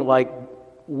growing like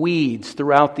weeds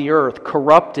throughout the earth,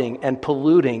 corrupting and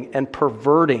polluting and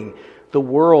perverting the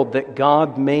world that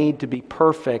God made to be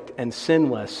perfect and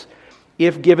sinless,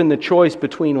 if given the choice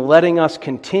between letting us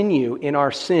continue in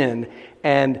our sin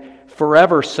and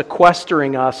forever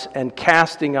sequestering us and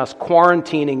casting us,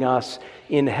 quarantining us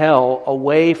in hell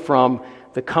away from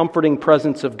the comforting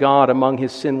presence of God among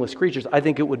his sinless creatures, I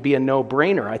think it would be a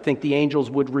no-brainer. I think the angels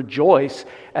would rejoice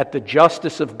at the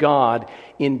justice of God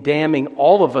in damning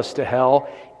all of us to hell,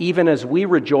 even as we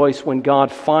rejoice when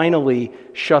God finally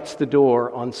shuts the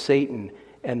door on Satan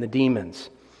and the demons.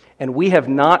 And we have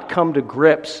not come to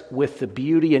grips with the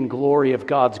beauty and glory of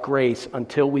God's grace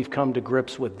until we've come to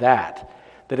grips with that.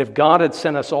 That if God had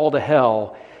sent us all to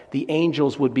hell, the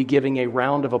angels would be giving a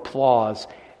round of applause,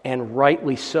 and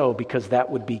rightly so, because that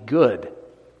would be good.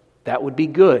 That would be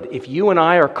good. If you and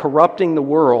I are corrupting the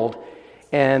world,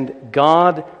 and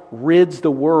God rids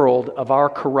the world of our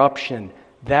corruption,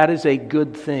 that is a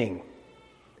good thing.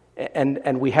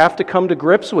 And we have to come to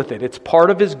grips with it. It's part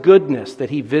of his goodness that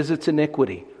he visits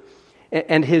iniquity.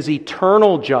 And his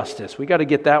eternal justice, we got to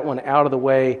get that one out of the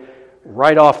way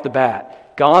right off the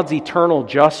bat. God's eternal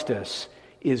justice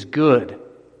is good.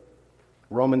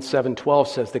 Romans 7:12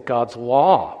 says that God's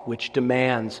law, which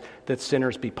demands that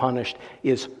sinners be punished,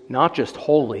 is not just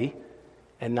holy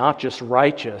and not just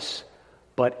righteous,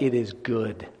 but it is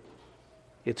good.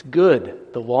 It's good.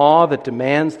 The law that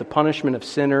demands the punishment of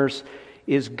sinners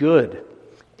is good.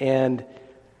 And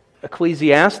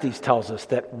Ecclesiastes tells us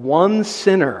that one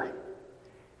sinner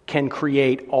can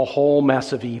create a whole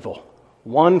mess of evil.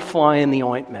 One fly in the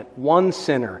ointment, one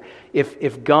sinner.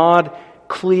 If God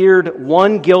cleared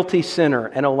one guilty sinner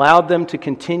and allowed them to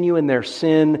continue in their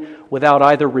sin without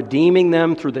either redeeming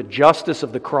them through the justice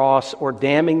of the cross or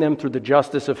damning them through the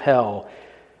justice of hell,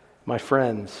 my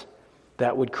friends,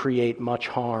 that would create much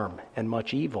harm and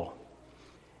much evil.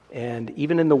 And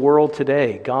even in the world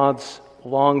today, God's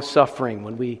long-suffering,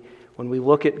 when we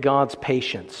look at God's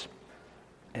patience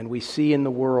and we see in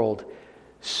the world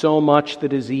so much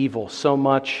that is evil, so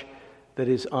much that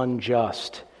is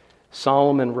unjust.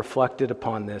 Solomon reflected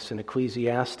upon this in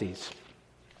Ecclesiastes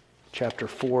chapter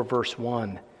 4, verse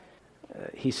 1.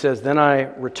 He says, "Then I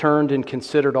returned and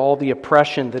considered all the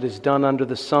oppression that is done under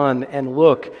the sun, and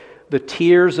look, the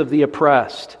tears of the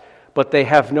oppressed, but they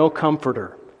have no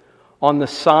comforter. On the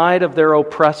side of their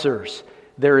oppressors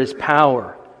there is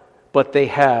power, but they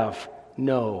have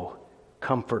no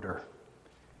comforter.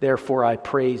 Therefore I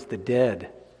praise the dead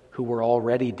who were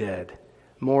already dead,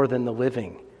 more than the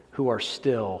living who are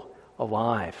still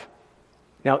alive."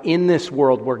 Now, in this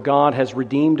world where God has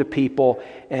redeemed a people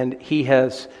and He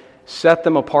has set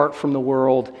them apart from the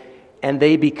world, and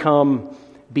they become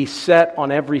beset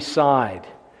on every side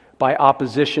by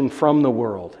opposition from the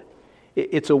world.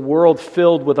 It's a world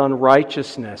filled with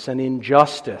unrighteousness and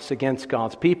injustice against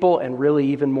God's people, and really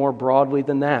even more broadly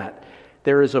than that.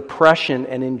 There is oppression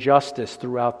and injustice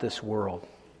throughout this world.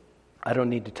 I don't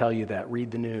need to tell you that.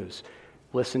 Read the news.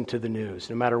 Listen to the news.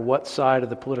 No matter what side of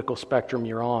the political spectrum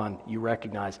you're on, you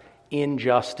recognize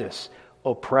injustice,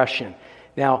 oppression.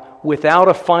 Now, without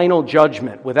a final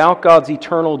judgment, without God's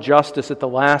eternal justice at the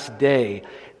last day,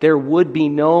 there would be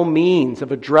no means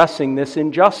of addressing this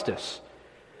injustice.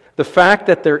 The fact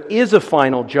that there is a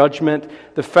final judgment,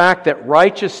 the fact that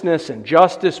righteousness and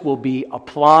justice will be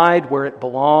applied where it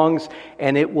belongs,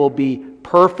 and it will be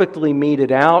perfectly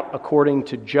meted out according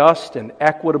to just and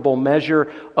equitable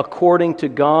measure, according to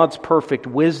God's perfect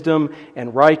wisdom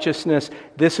and righteousness,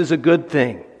 this is a good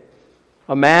thing.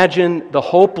 Imagine the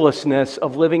hopelessness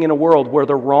of living in a world where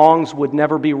the wrongs would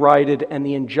never be righted and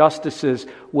the injustices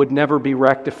would never be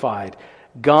rectified.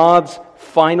 God's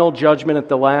final judgment at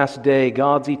the last day,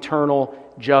 God's eternal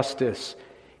justice,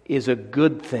 is a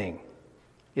good thing.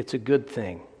 It's a good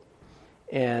thing.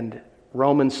 And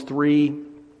Romans 3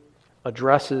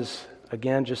 addresses,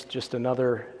 again, just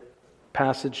another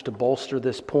passage to bolster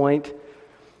this point.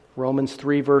 Romans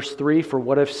 3, verse 3, "For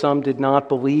what if some did not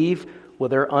believe? Will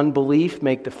their unbelief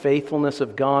make the faithfulness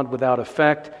of God without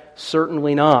effect?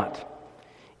 Certainly not.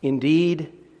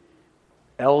 Indeed,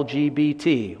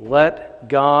 LGBT, let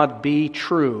God be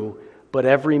true, but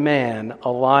every man a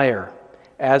liar,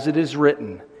 as it is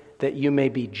written, that you may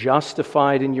be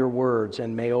justified in your words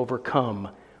and may overcome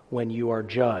when you are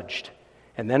judged."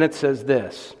 And then it says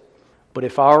this, "But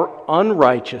if our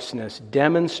unrighteousness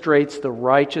demonstrates the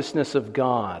righteousness of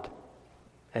God,"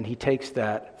 and he takes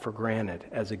that for granted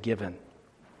as a given.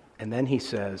 And then he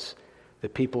says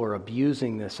that people are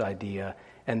abusing this idea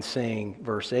and saying,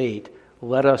 verse 8,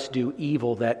 "Let us do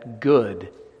evil that good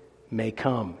may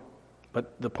come."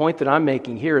 But the point that I'm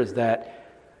making here is that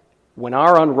when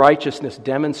our unrighteousness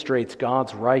demonstrates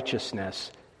God's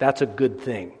righteousness, that's a good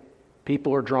thing.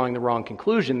 People are drawing the wrong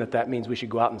conclusion that means we should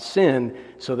go out and sin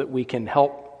so that we can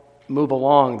help move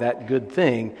along that good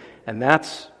thing, and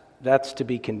that's to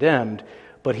be condemned.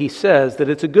 But he says that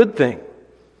it's a good thing.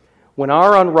 When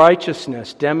our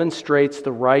unrighteousness demonstrates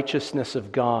the righteousness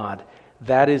of God,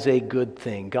 that is a good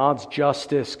thing. God's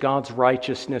justice, God's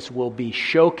righteousness will be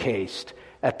showcased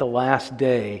at the last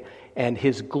day, and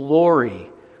His glory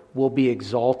will be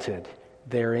exalted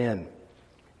therein.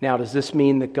 Now, does this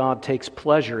mean that God takes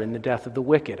pleasure in the death of the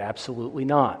wicked? Absolutely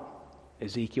not.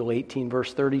 Ezekiel 18,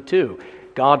 verse 32.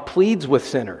 God pleads with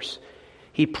sinners.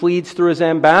 He pleads through His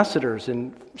ambassadors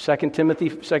in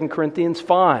 2 Corinthians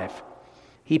 5.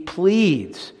 He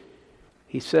pleads.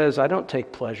 He says, "I don't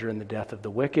take pleasure in the death of the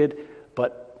wicked,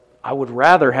 but I would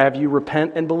rather have you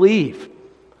repent and believe.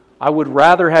 I would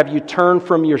rather have you turn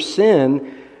from your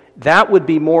sin. That would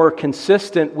be more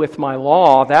consistent with my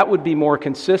law. That would be more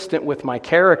consistent with my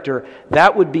character.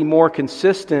 That would be more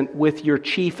consistent with your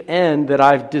chief end that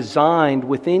I've designed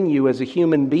within you as a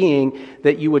human being,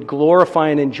 that you would glorify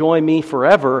and enjoy me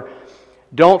forever.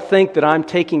 Don't think that I'm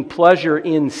taking pleasure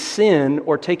in sin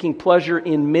or taking pleasure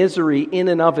in misery in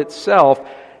and of itself.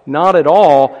 Not at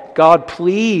all. God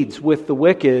pleads with the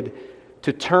wicked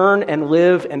to turn and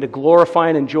live and to glorify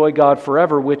and enjoy God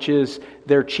forever, which is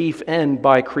their chief end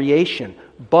by creation.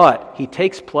 But He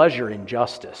takes pleasure in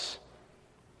justice.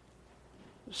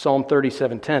 Psalm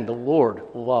 37:10, "The Lord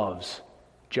loves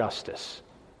justice."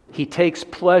 He takes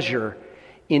pleasure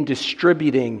in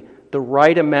distributing the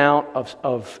right amount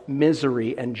of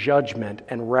misery and judgment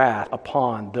and wrath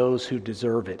upon those who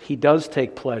deserve it. He does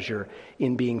take pleasure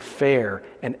in being fair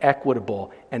and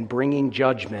equitable and bringing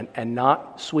judgment and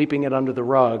not sweeping it under the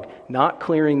rug, not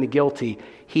clearing the guilty.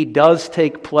 He does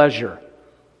take pleasure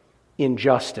in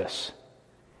justice.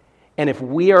 And if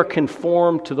we are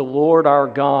conformed to the Lord our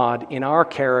God in our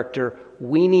character,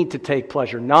 we need to take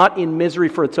pleasure, not in misery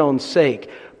for its own sake,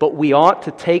 but we ought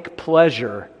to take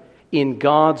pleasure in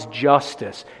God's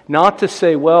justice. Not to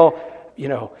say, well,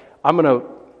 I'm going to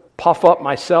puff up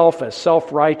myself as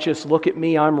self-righteous. Look at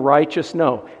me, I'm righteous.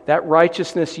 No, that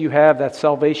righteousness you have, that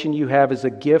salvation you have is a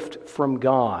gift from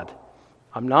God.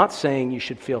 I'm not saying you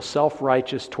should feel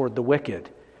self-righteous toward the wicked.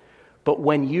 But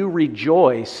when you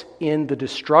rejoice in the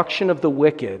destruction of the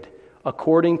wicked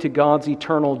according to God's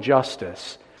eternal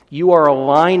justice, you are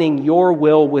aligning your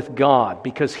will with God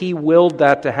because He willed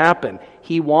that to happen.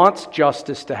 He wants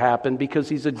justice to happen because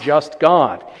He's a just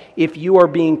God. If you are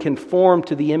being conformed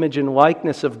to the image and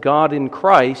likeness of God in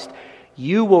Christ,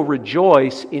 you will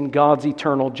rejoice in God's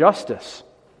eternal justice.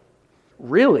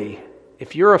 Really,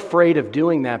 if you're afraid of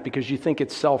doing that because you think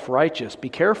it's self-righteous, be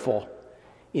careful.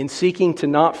 In seeking to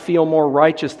not feel more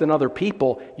righteous than other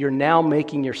people, you're now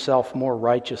making yourself more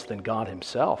righteous than God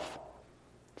himself.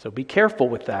 So be careful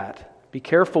with that. Be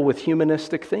careful with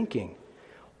humanistic thinking.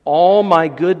 All my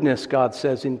goodness, God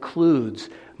says, includes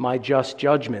my just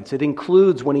judgments. It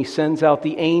includes when he sends out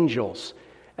the angels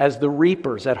as the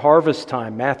reapers at harvest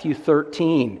time, Matthew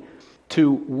 13,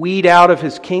 to weed out of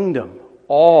his kingdom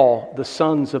all the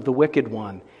sons of the wicked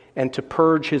one, and to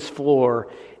purge his floor,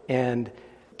 and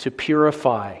to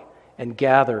purify and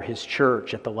gather his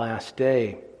church at the last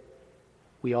day.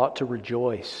 We ought to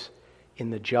rejoice in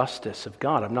the justice of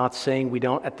God. I'm not saying we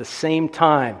don't at the same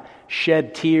time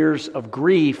shed tears of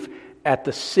grief at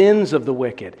the sins of the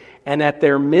wicked and at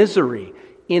their misery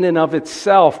in and of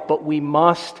itself, but we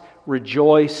must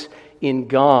rejoice in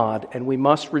God, and we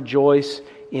must rejoice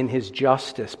in his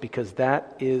justice, because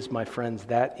that is, my friends,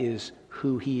 that is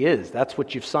who he is. That's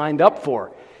what you've signed up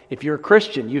for. If you're a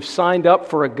Christian, you've signed up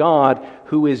for a God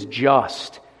who is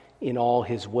just in all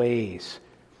his ways.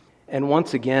 And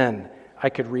once again, I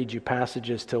could read you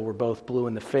passages till we're both blue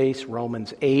in the face.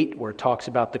 Romans 8, where it talks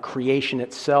about the creation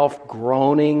itself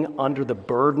groaning under the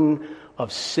burden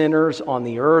of sinners on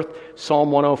the earth.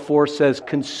 Psalm 104 says,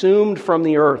 "Consumed from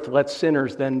the earth, let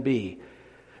sinners then be."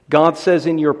 God says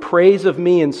in your praise of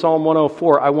me in Psalm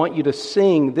 104, I want you to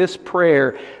sing this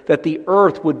prayer, that the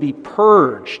earth would be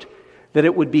purged, that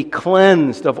it would be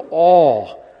cleansed of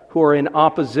all who are in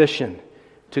opposition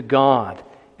to God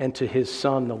and to his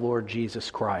Son, the Lord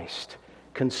Jesus Christ.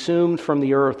 Consumed from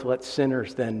the earth, let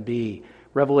sinners then be.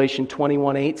 Revelation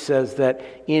 21:8 says that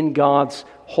in God's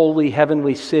holy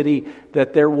heavenly city,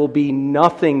 that there will be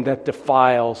nothing that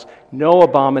defiles, no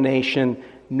abomination,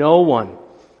 no one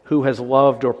who has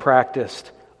loved or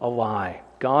practiced a lie.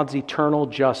 God's eternal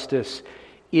justice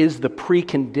is the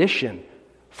precondition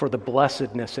for the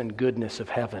blessedness and goodness of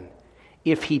heaven.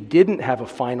 If he didn't have a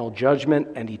final judgment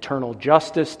and eternal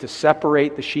justice to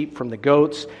separate the sheep from the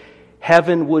goats,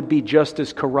 heaven would be just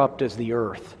as corrupt as the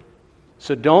earth.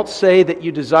 So don't say that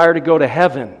you desire to go to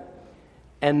heaven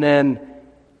and then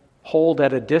hold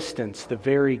at a distance the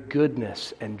very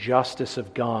goodness and justice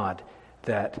of God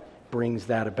that brings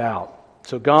that about.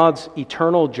 So God's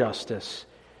eternal justice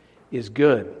is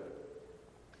good.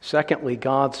 Secondly,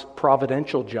 God's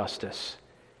providential justice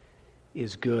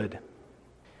is good.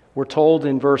 We're told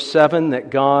in verse 7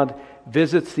 that God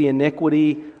visits the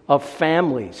iniquity of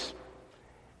families.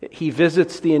 He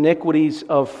visits the iniquities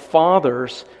of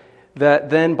fathers that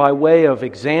then, by way of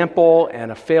example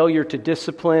and a failure to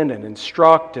discipline and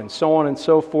instruct and so on and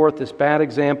so forth, this bad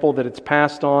example, that it's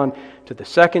passed on to the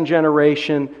second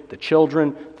generation, the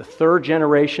children, the third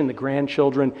generation, the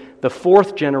grandchildren, the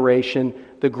fourth generation,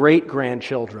 the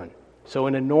great-grandchildren. So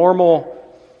in a normal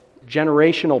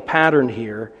generational pattern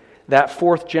here, that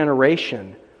fourth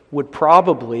generation would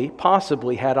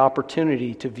possibly had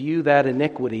opportunity to view that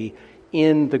iniquity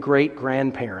in the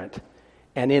great-grandparent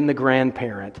and in the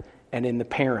grandparent and in the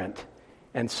parent.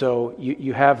 And so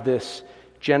you have this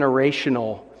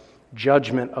generational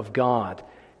judgment of God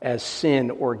as sin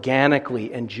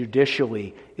organically and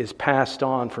judicially is passed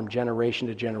on from generation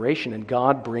to generation. And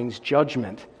God brings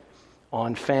judgment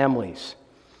on families.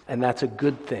 And that's a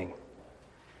good thing.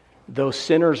 Though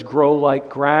sinners grow like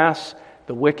grass,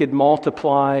 the wicked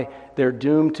multiply, they're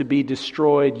doomed to be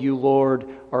destroyed. You, Lord,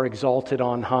 are exalted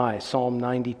on high. Psalm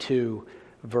 92,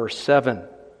 verse 7.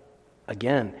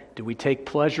 Again, do we take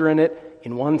pleasure in it?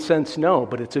 In one sense, no,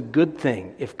 but it's a good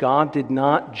thing. If God did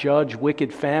not judge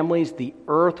wicked families, the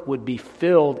earth would be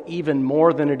filled even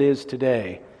more than it is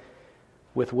today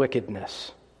with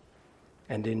wickedness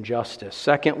and injustice.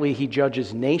 Secondly, he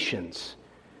judges nations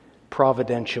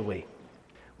providentially.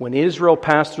 When Israel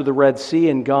passed through the Red Sea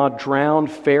and God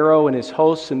drowned Pharaoh and his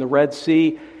hosts in the Red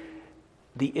Sea,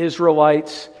 the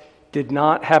Israelites did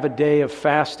not have a day of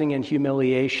fasting and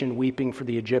humiliation, weeping for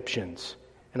the Egyptians.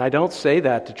 And I don't say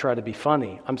that to try to be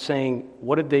funny. I'm saying,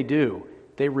 what did they do?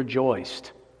 They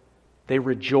rejoiced. They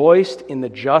rejoiced in the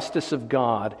justice of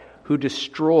God, who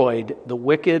destroyed the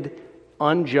wicked,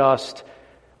 unjust,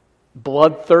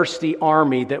 bloodthirsty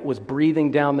army that was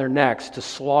breathing down their necks to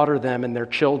slaughter them and their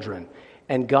children.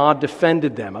 And God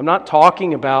defended them. I'm not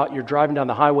talking about you're driving down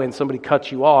the highway and somebody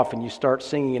cuts you off and you start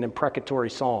singing an imprecatory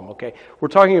psalm, okay? We're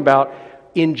talking about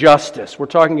injustice. We're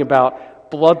talking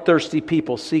about bloodthirsty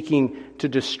people seeking to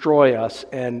destroy us.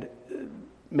 And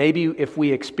maybe if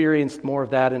we experienced more of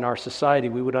that in our society,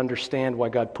 we would understand why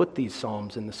God put these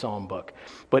psalms in the psalm book.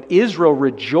 But Israel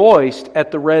rejoiced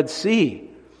at the Red Sea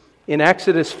in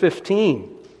Exodus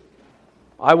 15.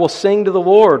 I will sing to the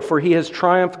Lord, for he has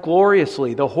triumphed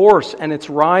gloriously. The horse and its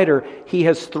rider he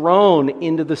has thrown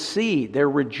into the sea. They're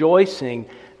rejoicing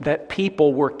that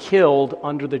people were killed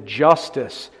under the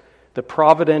justice, the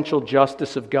providential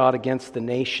justice of God against the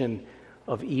nation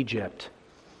of Egypt.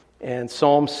 And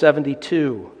Psalm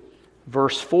 72,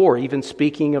 verse 4, even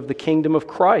speaking of the kingdom of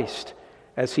Christ,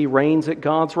 as he reigns at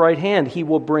God's right hand, he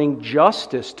will bring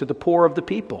justice to the poor of the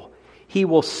people. He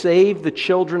will save the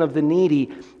children of the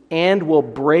needy and will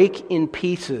break in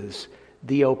pieces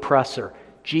the oppressor.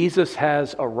 Jesus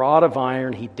has a rod of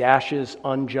iron. He dashes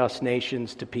unjust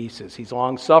nations to pieces. He's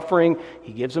long-suffering.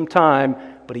 He gives them time,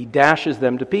 but he dashes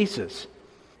them to pieces.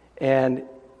 And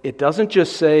it doesn't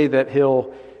just say that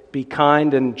he'll be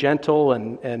kind and gentle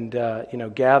and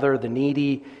gather the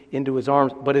needy into his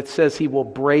arms, but it says he will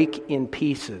break in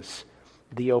pieces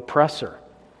the oppressor.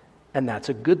 And that's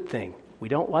a good thing. We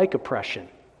don't like oppression.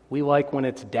 We like when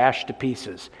it's dashed to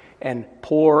pieces. And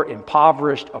poor,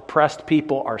 impoverished, oppressed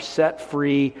people are set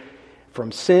free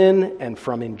from sin and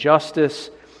from injustice.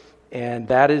 And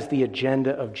that is the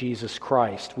agenda of Jesus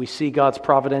Christ. We see God's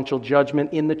providential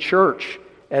judgment in the church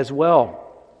as well.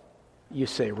 You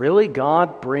say, really?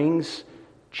 God brings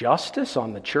justice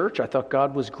on the church? I thought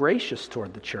God was gracious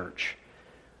toward the church.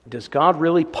 Does God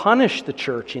really punish the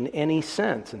church in any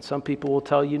sense? And some people will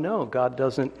tell you, no, God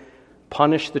doesn't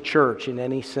punish the church in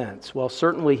any sense. Well,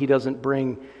 certainly he doesn't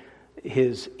bring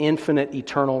his infinite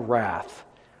eternal wrath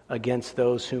against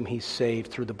those whom he saved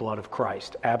through the blood of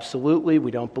Christ. Absolutely,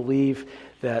 we don't believe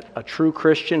that a true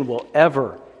Christian will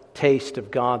ever taste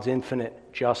of God's infinite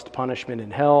just punishment in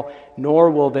hell,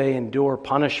 nor will they endure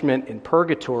punishment in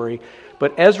purgatory.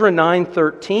 But Ezra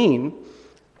 9:13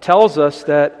 tells us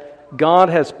that God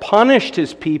has punished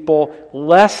his people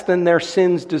less than their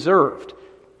sins deserved.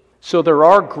 So there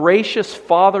are gracious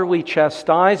fatherly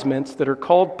chastisements that are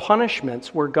called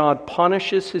punishments where God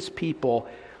punishes his people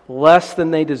less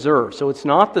than they deserve. So it's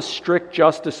not the strict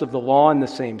justice of the law in the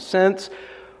same sense,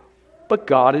 but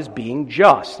God is being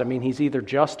just. I mean, he's either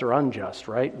just or unjust,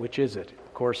 right? Which is it?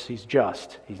 Of course, he's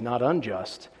just. He's not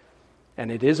unjust.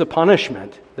 And it is a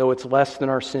punishment, though it's less than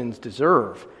our sins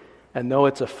deserve. And though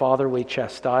it's a fatherly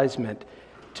chastisement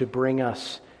to bring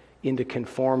us into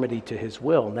conformity to his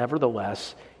will,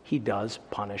 nevertheless, he does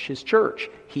punish his church.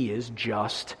 He is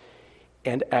just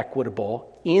and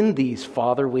equitable in these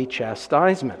fatherly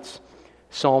chastisements.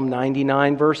 Psalm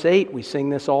 99, verse 8, we sing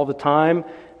this all the time,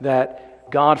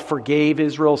 that God forgave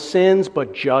Israel's sins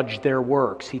but judged their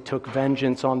works. He took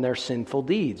vengeance on their sinful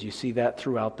deeds. You see that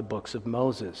throughout the books of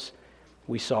Moses.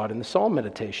 We saw it in the Psalm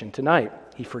meditation tonight.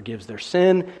 He forgives their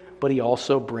sin, but he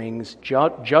also brings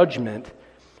judgment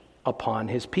upon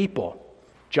his people.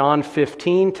 John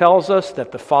 15 tells us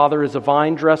that the Father is a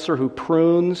vine dresser who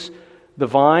prunes the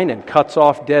vine and cuts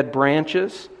off dead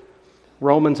branches.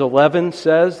 Romans 11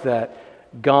 says that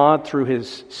God, through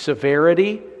his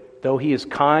severity, though he is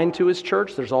kind to his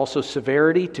church, there's also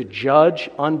severity to judge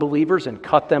unbelievers and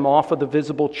cut them off of the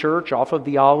visible church, off of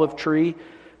the olive tree,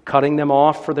 cutting them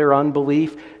off for their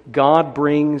unbelief. God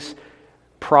brings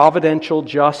providential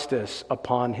justice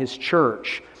upon his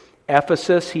church.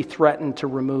 Ephesus, he threatened to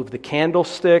remove the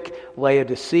candlestick.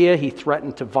 Laodicea, he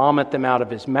threatened to vomit them out of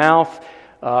his mouth.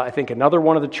 I think another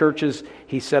one of the churches,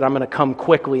 he said, I'm going to come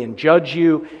quickly and judge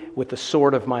you with the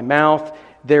sword of my mouth.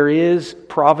 There is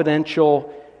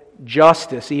providential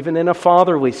justice, even in a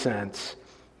fatherly sense,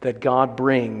 that God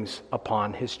brings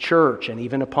upon his church and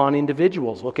even upon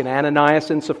individuals. Look at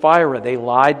Ananias and Sapphira. They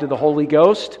lied to the Holy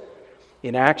Ghost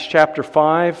in Acts chapter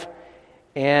 5,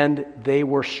 and they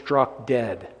were struck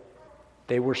dead.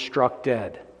 They were struck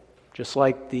dead. Just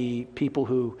like the people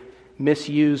who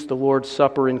misused the Lord's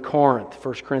Supper in Corinth,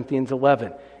 1 Corinthians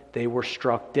 11. They were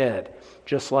struck dead.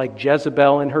 Just like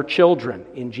Jezebel and her children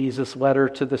in Jesus' letter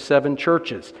to the 7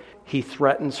 churches. He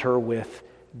threatens her with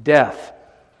death.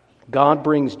 God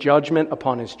brings judgment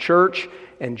upon his church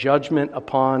and judgment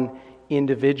upon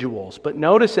individuals. But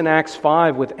notice in Acts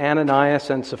 5 with Ananias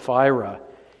and Sapphira,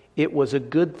 it was a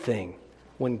good thing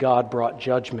when God brought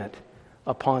judgment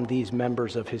upon these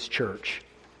members of his church.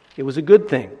 It was a good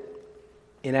thing.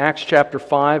 In Acts chapter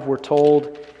 5, we're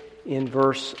told in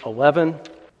verse 11,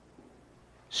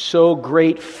 so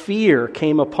great fear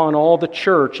came upon all the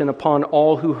church and upon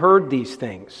all who heard these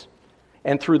things.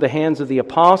 And through the hands of the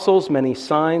apostles, many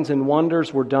signs and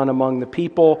wonders were done among the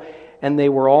people, and they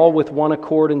were all with one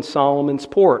accord in Solomon's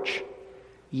porch.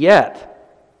 Yet,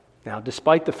 now,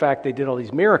 despite the fact they did all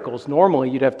these miracles, normally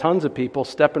you'd have tons of people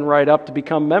stepping right up to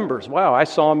become members. Wow, I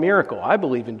saw a miracle. I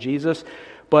believe in Jesus.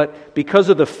 But because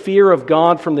of the fear of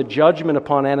God from the judgment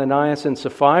upon Ananias and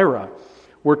Sapphira,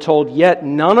 we're told, yet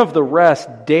none of the rest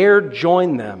dared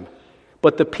join them,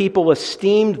 but the people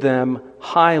esteemed them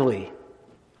highly.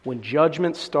 When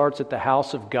judgment starts at the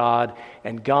house of God,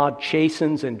 and God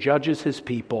chastens and judges his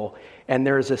people, and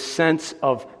there is a sense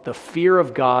of the fear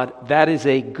of God, that is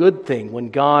a good thing. When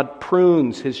God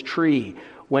prunes his tree,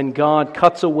 when God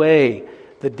cuts away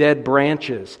the dead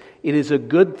branches, it is a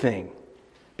good thing.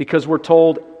 Because we're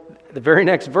told, the very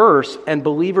next verse, and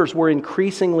believers were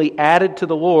increasingly added to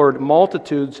the Lord,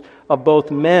 multitudes of both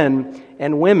men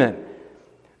and women.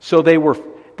 So they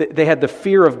had the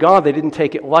fear of God. They didn't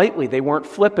take it lightly. They weren't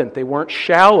flippant. They weren't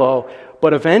shallow.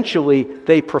 But eventually,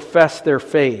 they professed their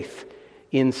faith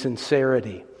in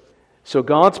sincerity. So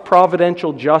God's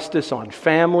providential justice on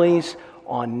families,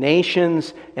 on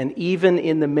nations, and even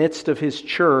in the midst of his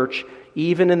church,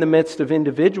 even in the midst of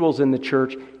individuals in the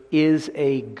church, is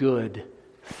a good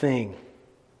thing.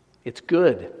 It's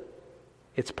good.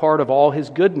 It's part of all his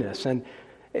goodness. And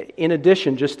in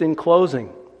addition, just in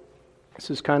closing, this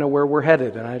is kind of where we're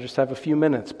headed, and I just have a few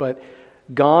minutes, but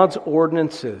God's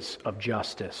ordinances of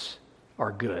justice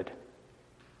are good.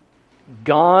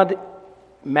 God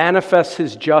manifests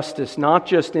his justice not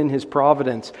just in his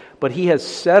providence, but he has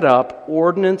set up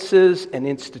ordinances and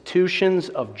institutions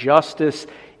of justice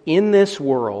in this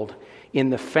world, in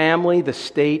the family, the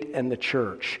state, and the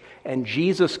church. And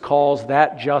Jesus calls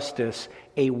that justice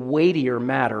a weightier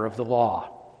matter of the law.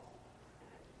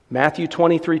 Matthew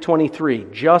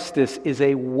 23:23, justice is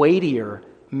a weightier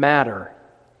matter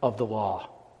of the law.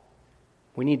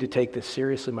 We need to take this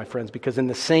seriously, my friends, because in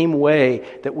the same way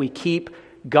that we keep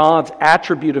God's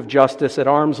attribute of justice at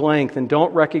arm's length and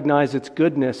don't recognize its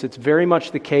goodness, it's very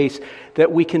much the case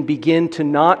that we can begin to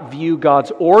not view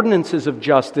God's ordinances of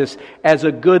justice as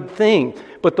a good thing.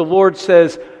 But the Lord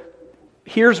says,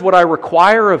 here's what I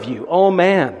require of you. Oh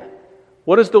man,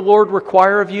 what does the Lord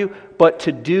require of you? But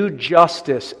to do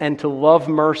justice and to love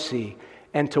mercy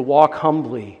and to walk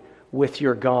humbly with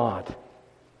your God.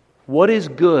 What is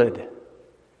good?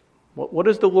 What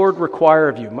does the Lord require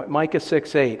of you? Micah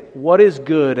 6:8. What is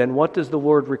good and what does the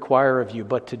Lord require of you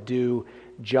but to do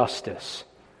justice?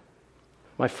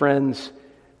 My friends,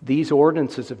 these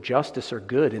ordinances of justice are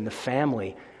good in the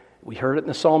family. We heard it in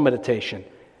the Psalm meditation.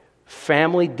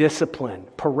 Family discipline,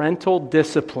 parental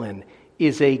discipline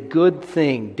is a good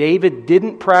thing. David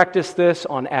didn't practice this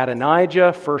on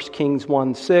Adonijah, 1 Kings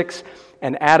 1:6.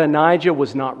 And Adonijah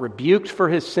was not rebuked for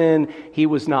his sin. He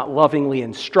was not lovingly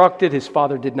instructed. His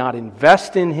father did not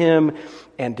invest in him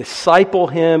and disciple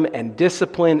him and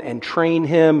discipline and train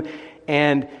him.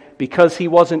 And because he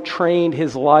wasn't trained,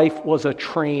 his life was a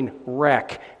train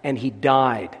wreck and he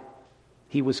died.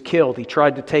 He was killed. He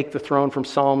tried to take the throne from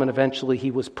Solomon. Eventually he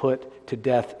was put to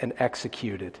death and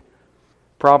executed.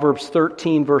 Proverbs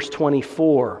 13 verse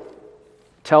 24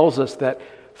 tells us that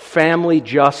family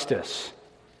justice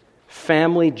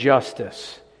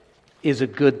is a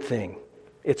good thing.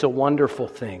 It's a wonderful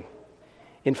thing.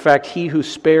 In fact, he who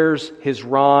spares his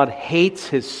rod hates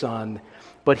his son,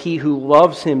 but he who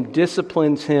loves him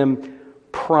disciplines him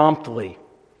promptly.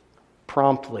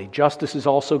 Promptly. Justice is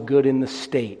also good in the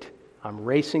state. I'm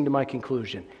racing to my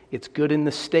conclusion. It's good in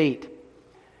the state.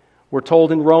 We're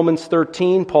told in Romans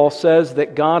 13, Paul says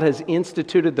that God has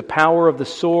instituted the power of the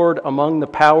sword among the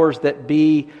powers that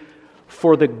be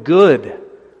for the good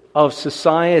of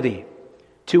society,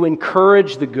 to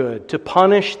encourage the good, to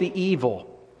punish the evil.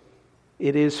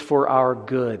 It is for our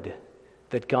good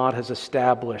that God has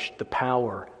established the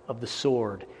power of the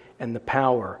sword and the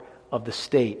power of the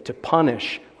state to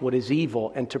punish what is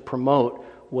evil and to promote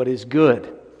what is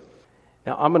good.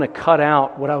 Now, I'm going to cut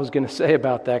out what I was going to say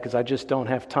about that because I just don't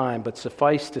have time, but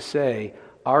suffice to say,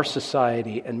 our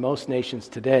society and most nations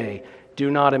today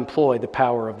do not employ the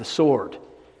power of the sword.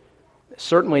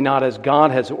 Certainly not as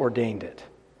God has ordained it.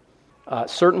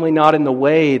 Certainly not in the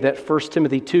way that 1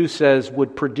 Timothy 2 says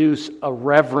would produce a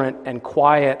reverent and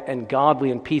quiet and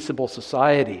godly and peaceable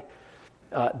society.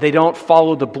 They don't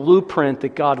follow the blueprint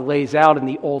that God lays out in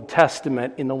the Old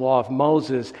Testament in the law of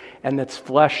Moses and that's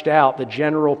fleshed out, the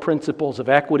general principles of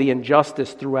equity and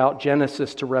justice throughout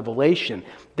Genesis to Revelation.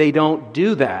 They don't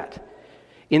do that.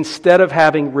 Instead of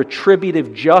having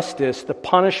retributive justice, the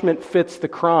punishment fits the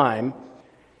crime.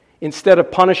 Instead of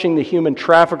punishing the human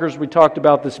traffickers we talked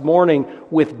about this morning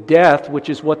with death, which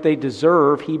is what they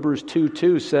deserve, Hebrews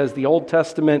 2:2 says the Old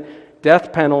Testament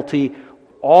death penalty,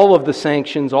 all of the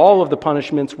sanctions, all of the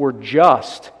punishments were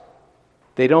just.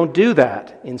 They don't do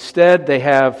that. Instead, they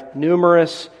have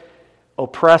numerous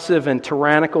oppressive and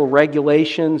tyrannical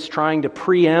regulations trying to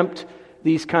preempt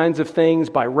these kinds of things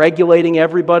by regulating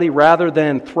everybody rather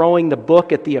than throwing the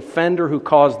book at the offender who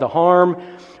caused the harm,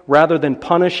 Rather than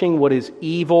punishing what is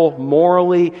evil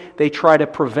morally, they try to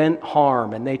prevent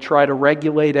harm, and they try to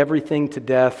regulate everything to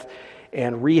death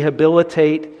and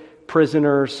rehabilitate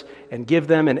prisoners and give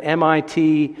them an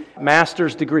MIT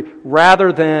master's degree,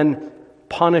 rather than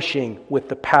punishing with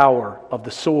the power of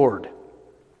the sword.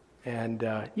 And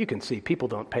you can see people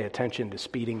don't pay attention to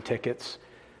speeding tickets.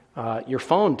 Your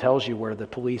phone tells you where the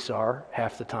police are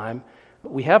half the time.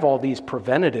 We have all these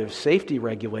preventative safety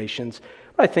regulations.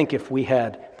 I think if we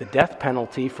had the death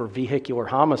penalty for vehicular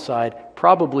homicide,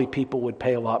 probably people would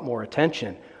pay a lot more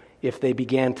attention if they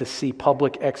began to see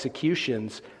public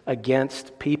executions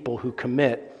against people who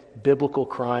commit biblical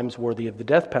crimes worthy of the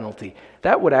death penalty.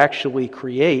 That would actually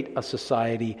create a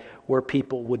society where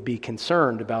people would be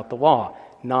concerned about the law,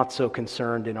 not so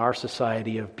concerned in our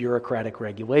society of bureaucratic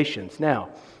regulations. Now,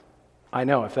 I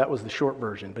know if that was the short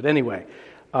version, but anyway,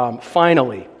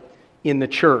 finally, in the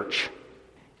church,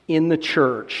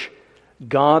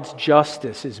 God's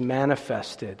justice is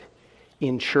manifested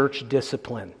in church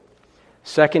discipline.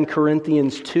 2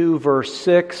 Corinthians 2, verse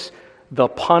 6, the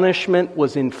punishment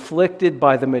was inflicted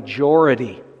by the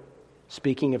majority.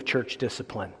 Speaking of church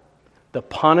discipline, the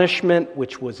punishment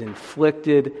which was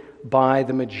inflicted by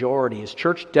the majority. Is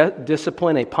church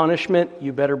discipline a punishment?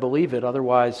 You better believe it.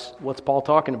 Otherwise, what's Paul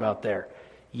talking about there?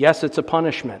 Yes, it's a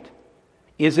punishment.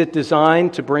 Is it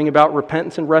designed to bring about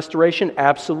repentance and restoration?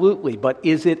 Absolutely. But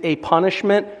is it a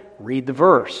punishment? Read the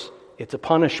verse. It's a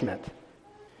punishment.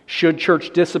 Should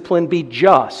church discipline be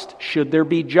just? Should there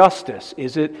be justice?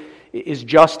 Is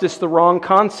justice the wrong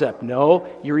concept? No,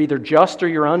 you're either just or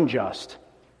you're unjust.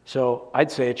 So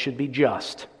I'd say it should be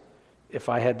just, if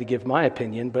I had to give my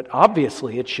opinion, but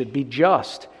obviously it should be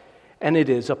just. And it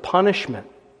is a punishment.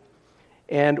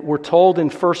 And we're told in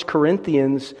 1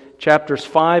 Corinthians chapters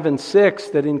 5 and 6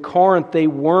 that in Corinth they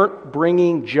weren't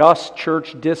bringing just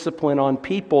church discipline on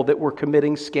people that were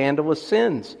committing scandalous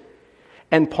sins.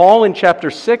 And Paul in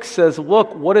chapter 6 says,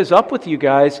 look, what is up with you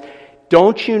guys?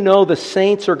 Don't you know the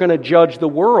saints are going to judge the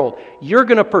world? You're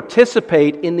going to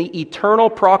participate in the eternal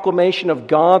proclamation of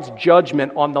God's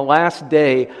judgment on the last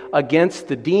day against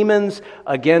the demons,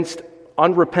 against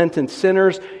unrepentant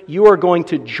sinners. You are going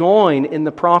to join in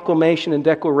the proclamation and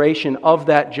declaration of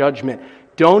that judgment.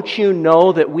 Don't you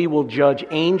know that we will judge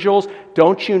angels?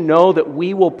 Don't you know that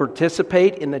we will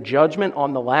participate in the judgment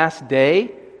on the last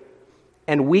day?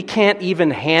 And we can't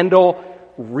even handle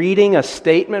reading a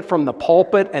statement from the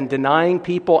pulpit and denying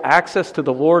people access to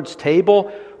the Lord's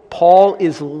table. Paul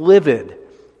is livid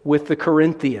with the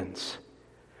Corinthians.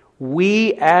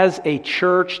 We as a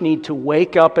church need to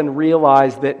wake up and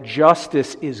realize that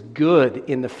justice is good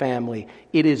in the family.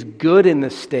 It is good in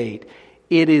the state.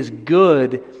 It is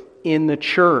good in the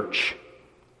church.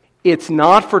 It's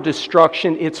not for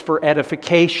destruction, it's for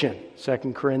edification.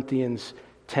 2 Corinthians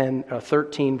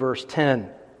 13 verse 10.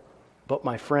 But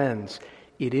my friends,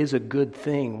 it is a good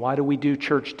thing. Why do we do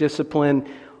church discipline?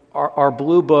 Our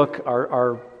blue book,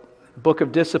 our book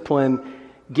of discipline,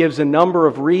 gives a number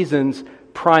of reasons,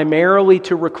 primarily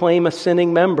to reclaim a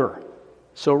sinning member.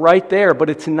 So right there, but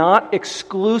it's not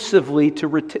exclusively to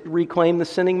reclaim the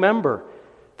sinning member.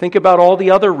 Think about all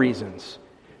the other reasons.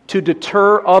 To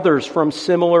deter others from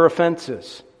similar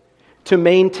offenses. To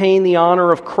maintain the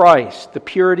honor of Christ, the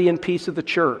purity and peace of the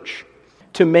church.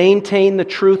 To maintain the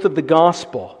truth of the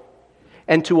gospel.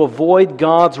 And to avoid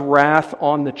God's wrath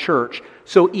on the church.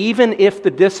 So even if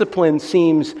the discipline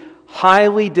seems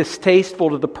highly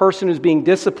distasteful to the person who's being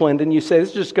disciplined, and you say, this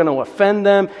is just going to offend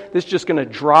them, this is just going to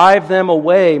drive them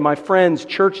away, my friends,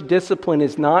 church discipline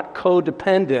is not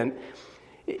codependent.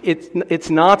 It's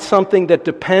not something that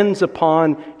depends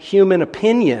upon human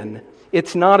opinion.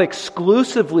 It's not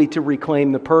exclusively to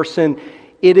reclaim the person.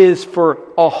 It is for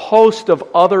a host of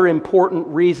other important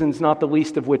reasons, not the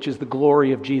least of which is the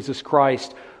glory of Jesus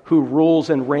Christ, who rules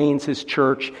and reigns His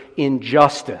church in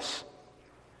justice,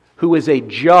 who is a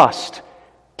just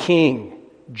king,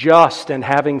 just and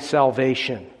having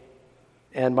salvation.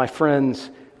 And my friends,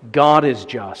 God is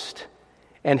just,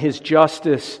 and His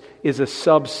justice is a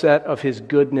subset of His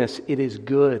goodness. It is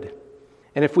good.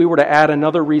 And if we were to add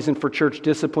another reason for church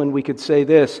discipline, we could say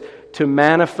this: to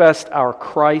manifest our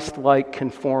Christ-like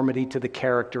conformity to the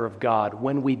character of God.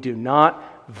 When we do not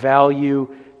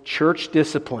value church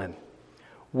discipline,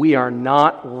 we are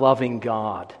not loving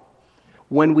God.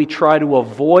 When we try to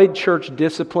avoid church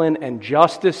discipline and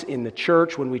justice in the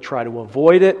church, when we try to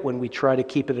avoid it, when we try to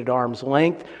keep it at arm's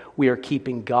length, we are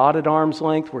keeping God at arm's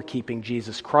length, we're keeping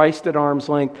Jesus Christ at arm's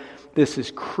length. This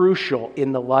is crucial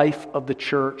in the life of the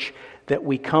church, that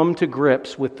we come to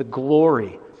grips with the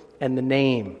glory and the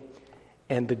name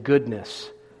and the goodness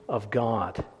of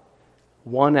God.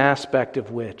 One aspect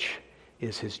of which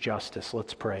is his justice.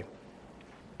 Let's pray.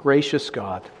 Gracious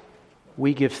God,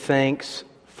 we give thanks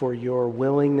for your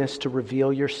willingness to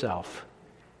reveal yourself.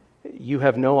 You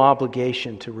have no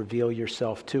obligation to reveal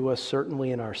yourself to us,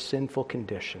 certainly in our sinful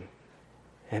condition.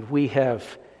 And we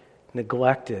have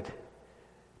neglected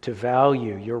to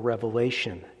value your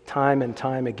revelation time and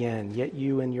time again, yet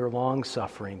you in your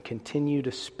long-suffering continue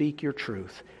to speak your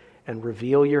truth and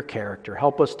reveal your character.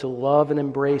 Help us to love and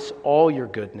embrace all your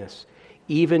goodness,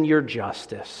 even your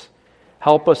justice.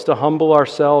 Help us to humble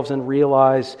ourselves and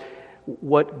realize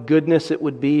what goodness it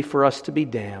would be for us to be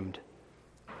damned,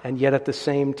 and yet at the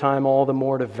same time all the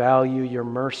more to value your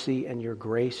mercy and your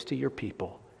grace to your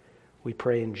people. We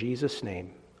pray in Jesus'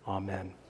 name. Amen.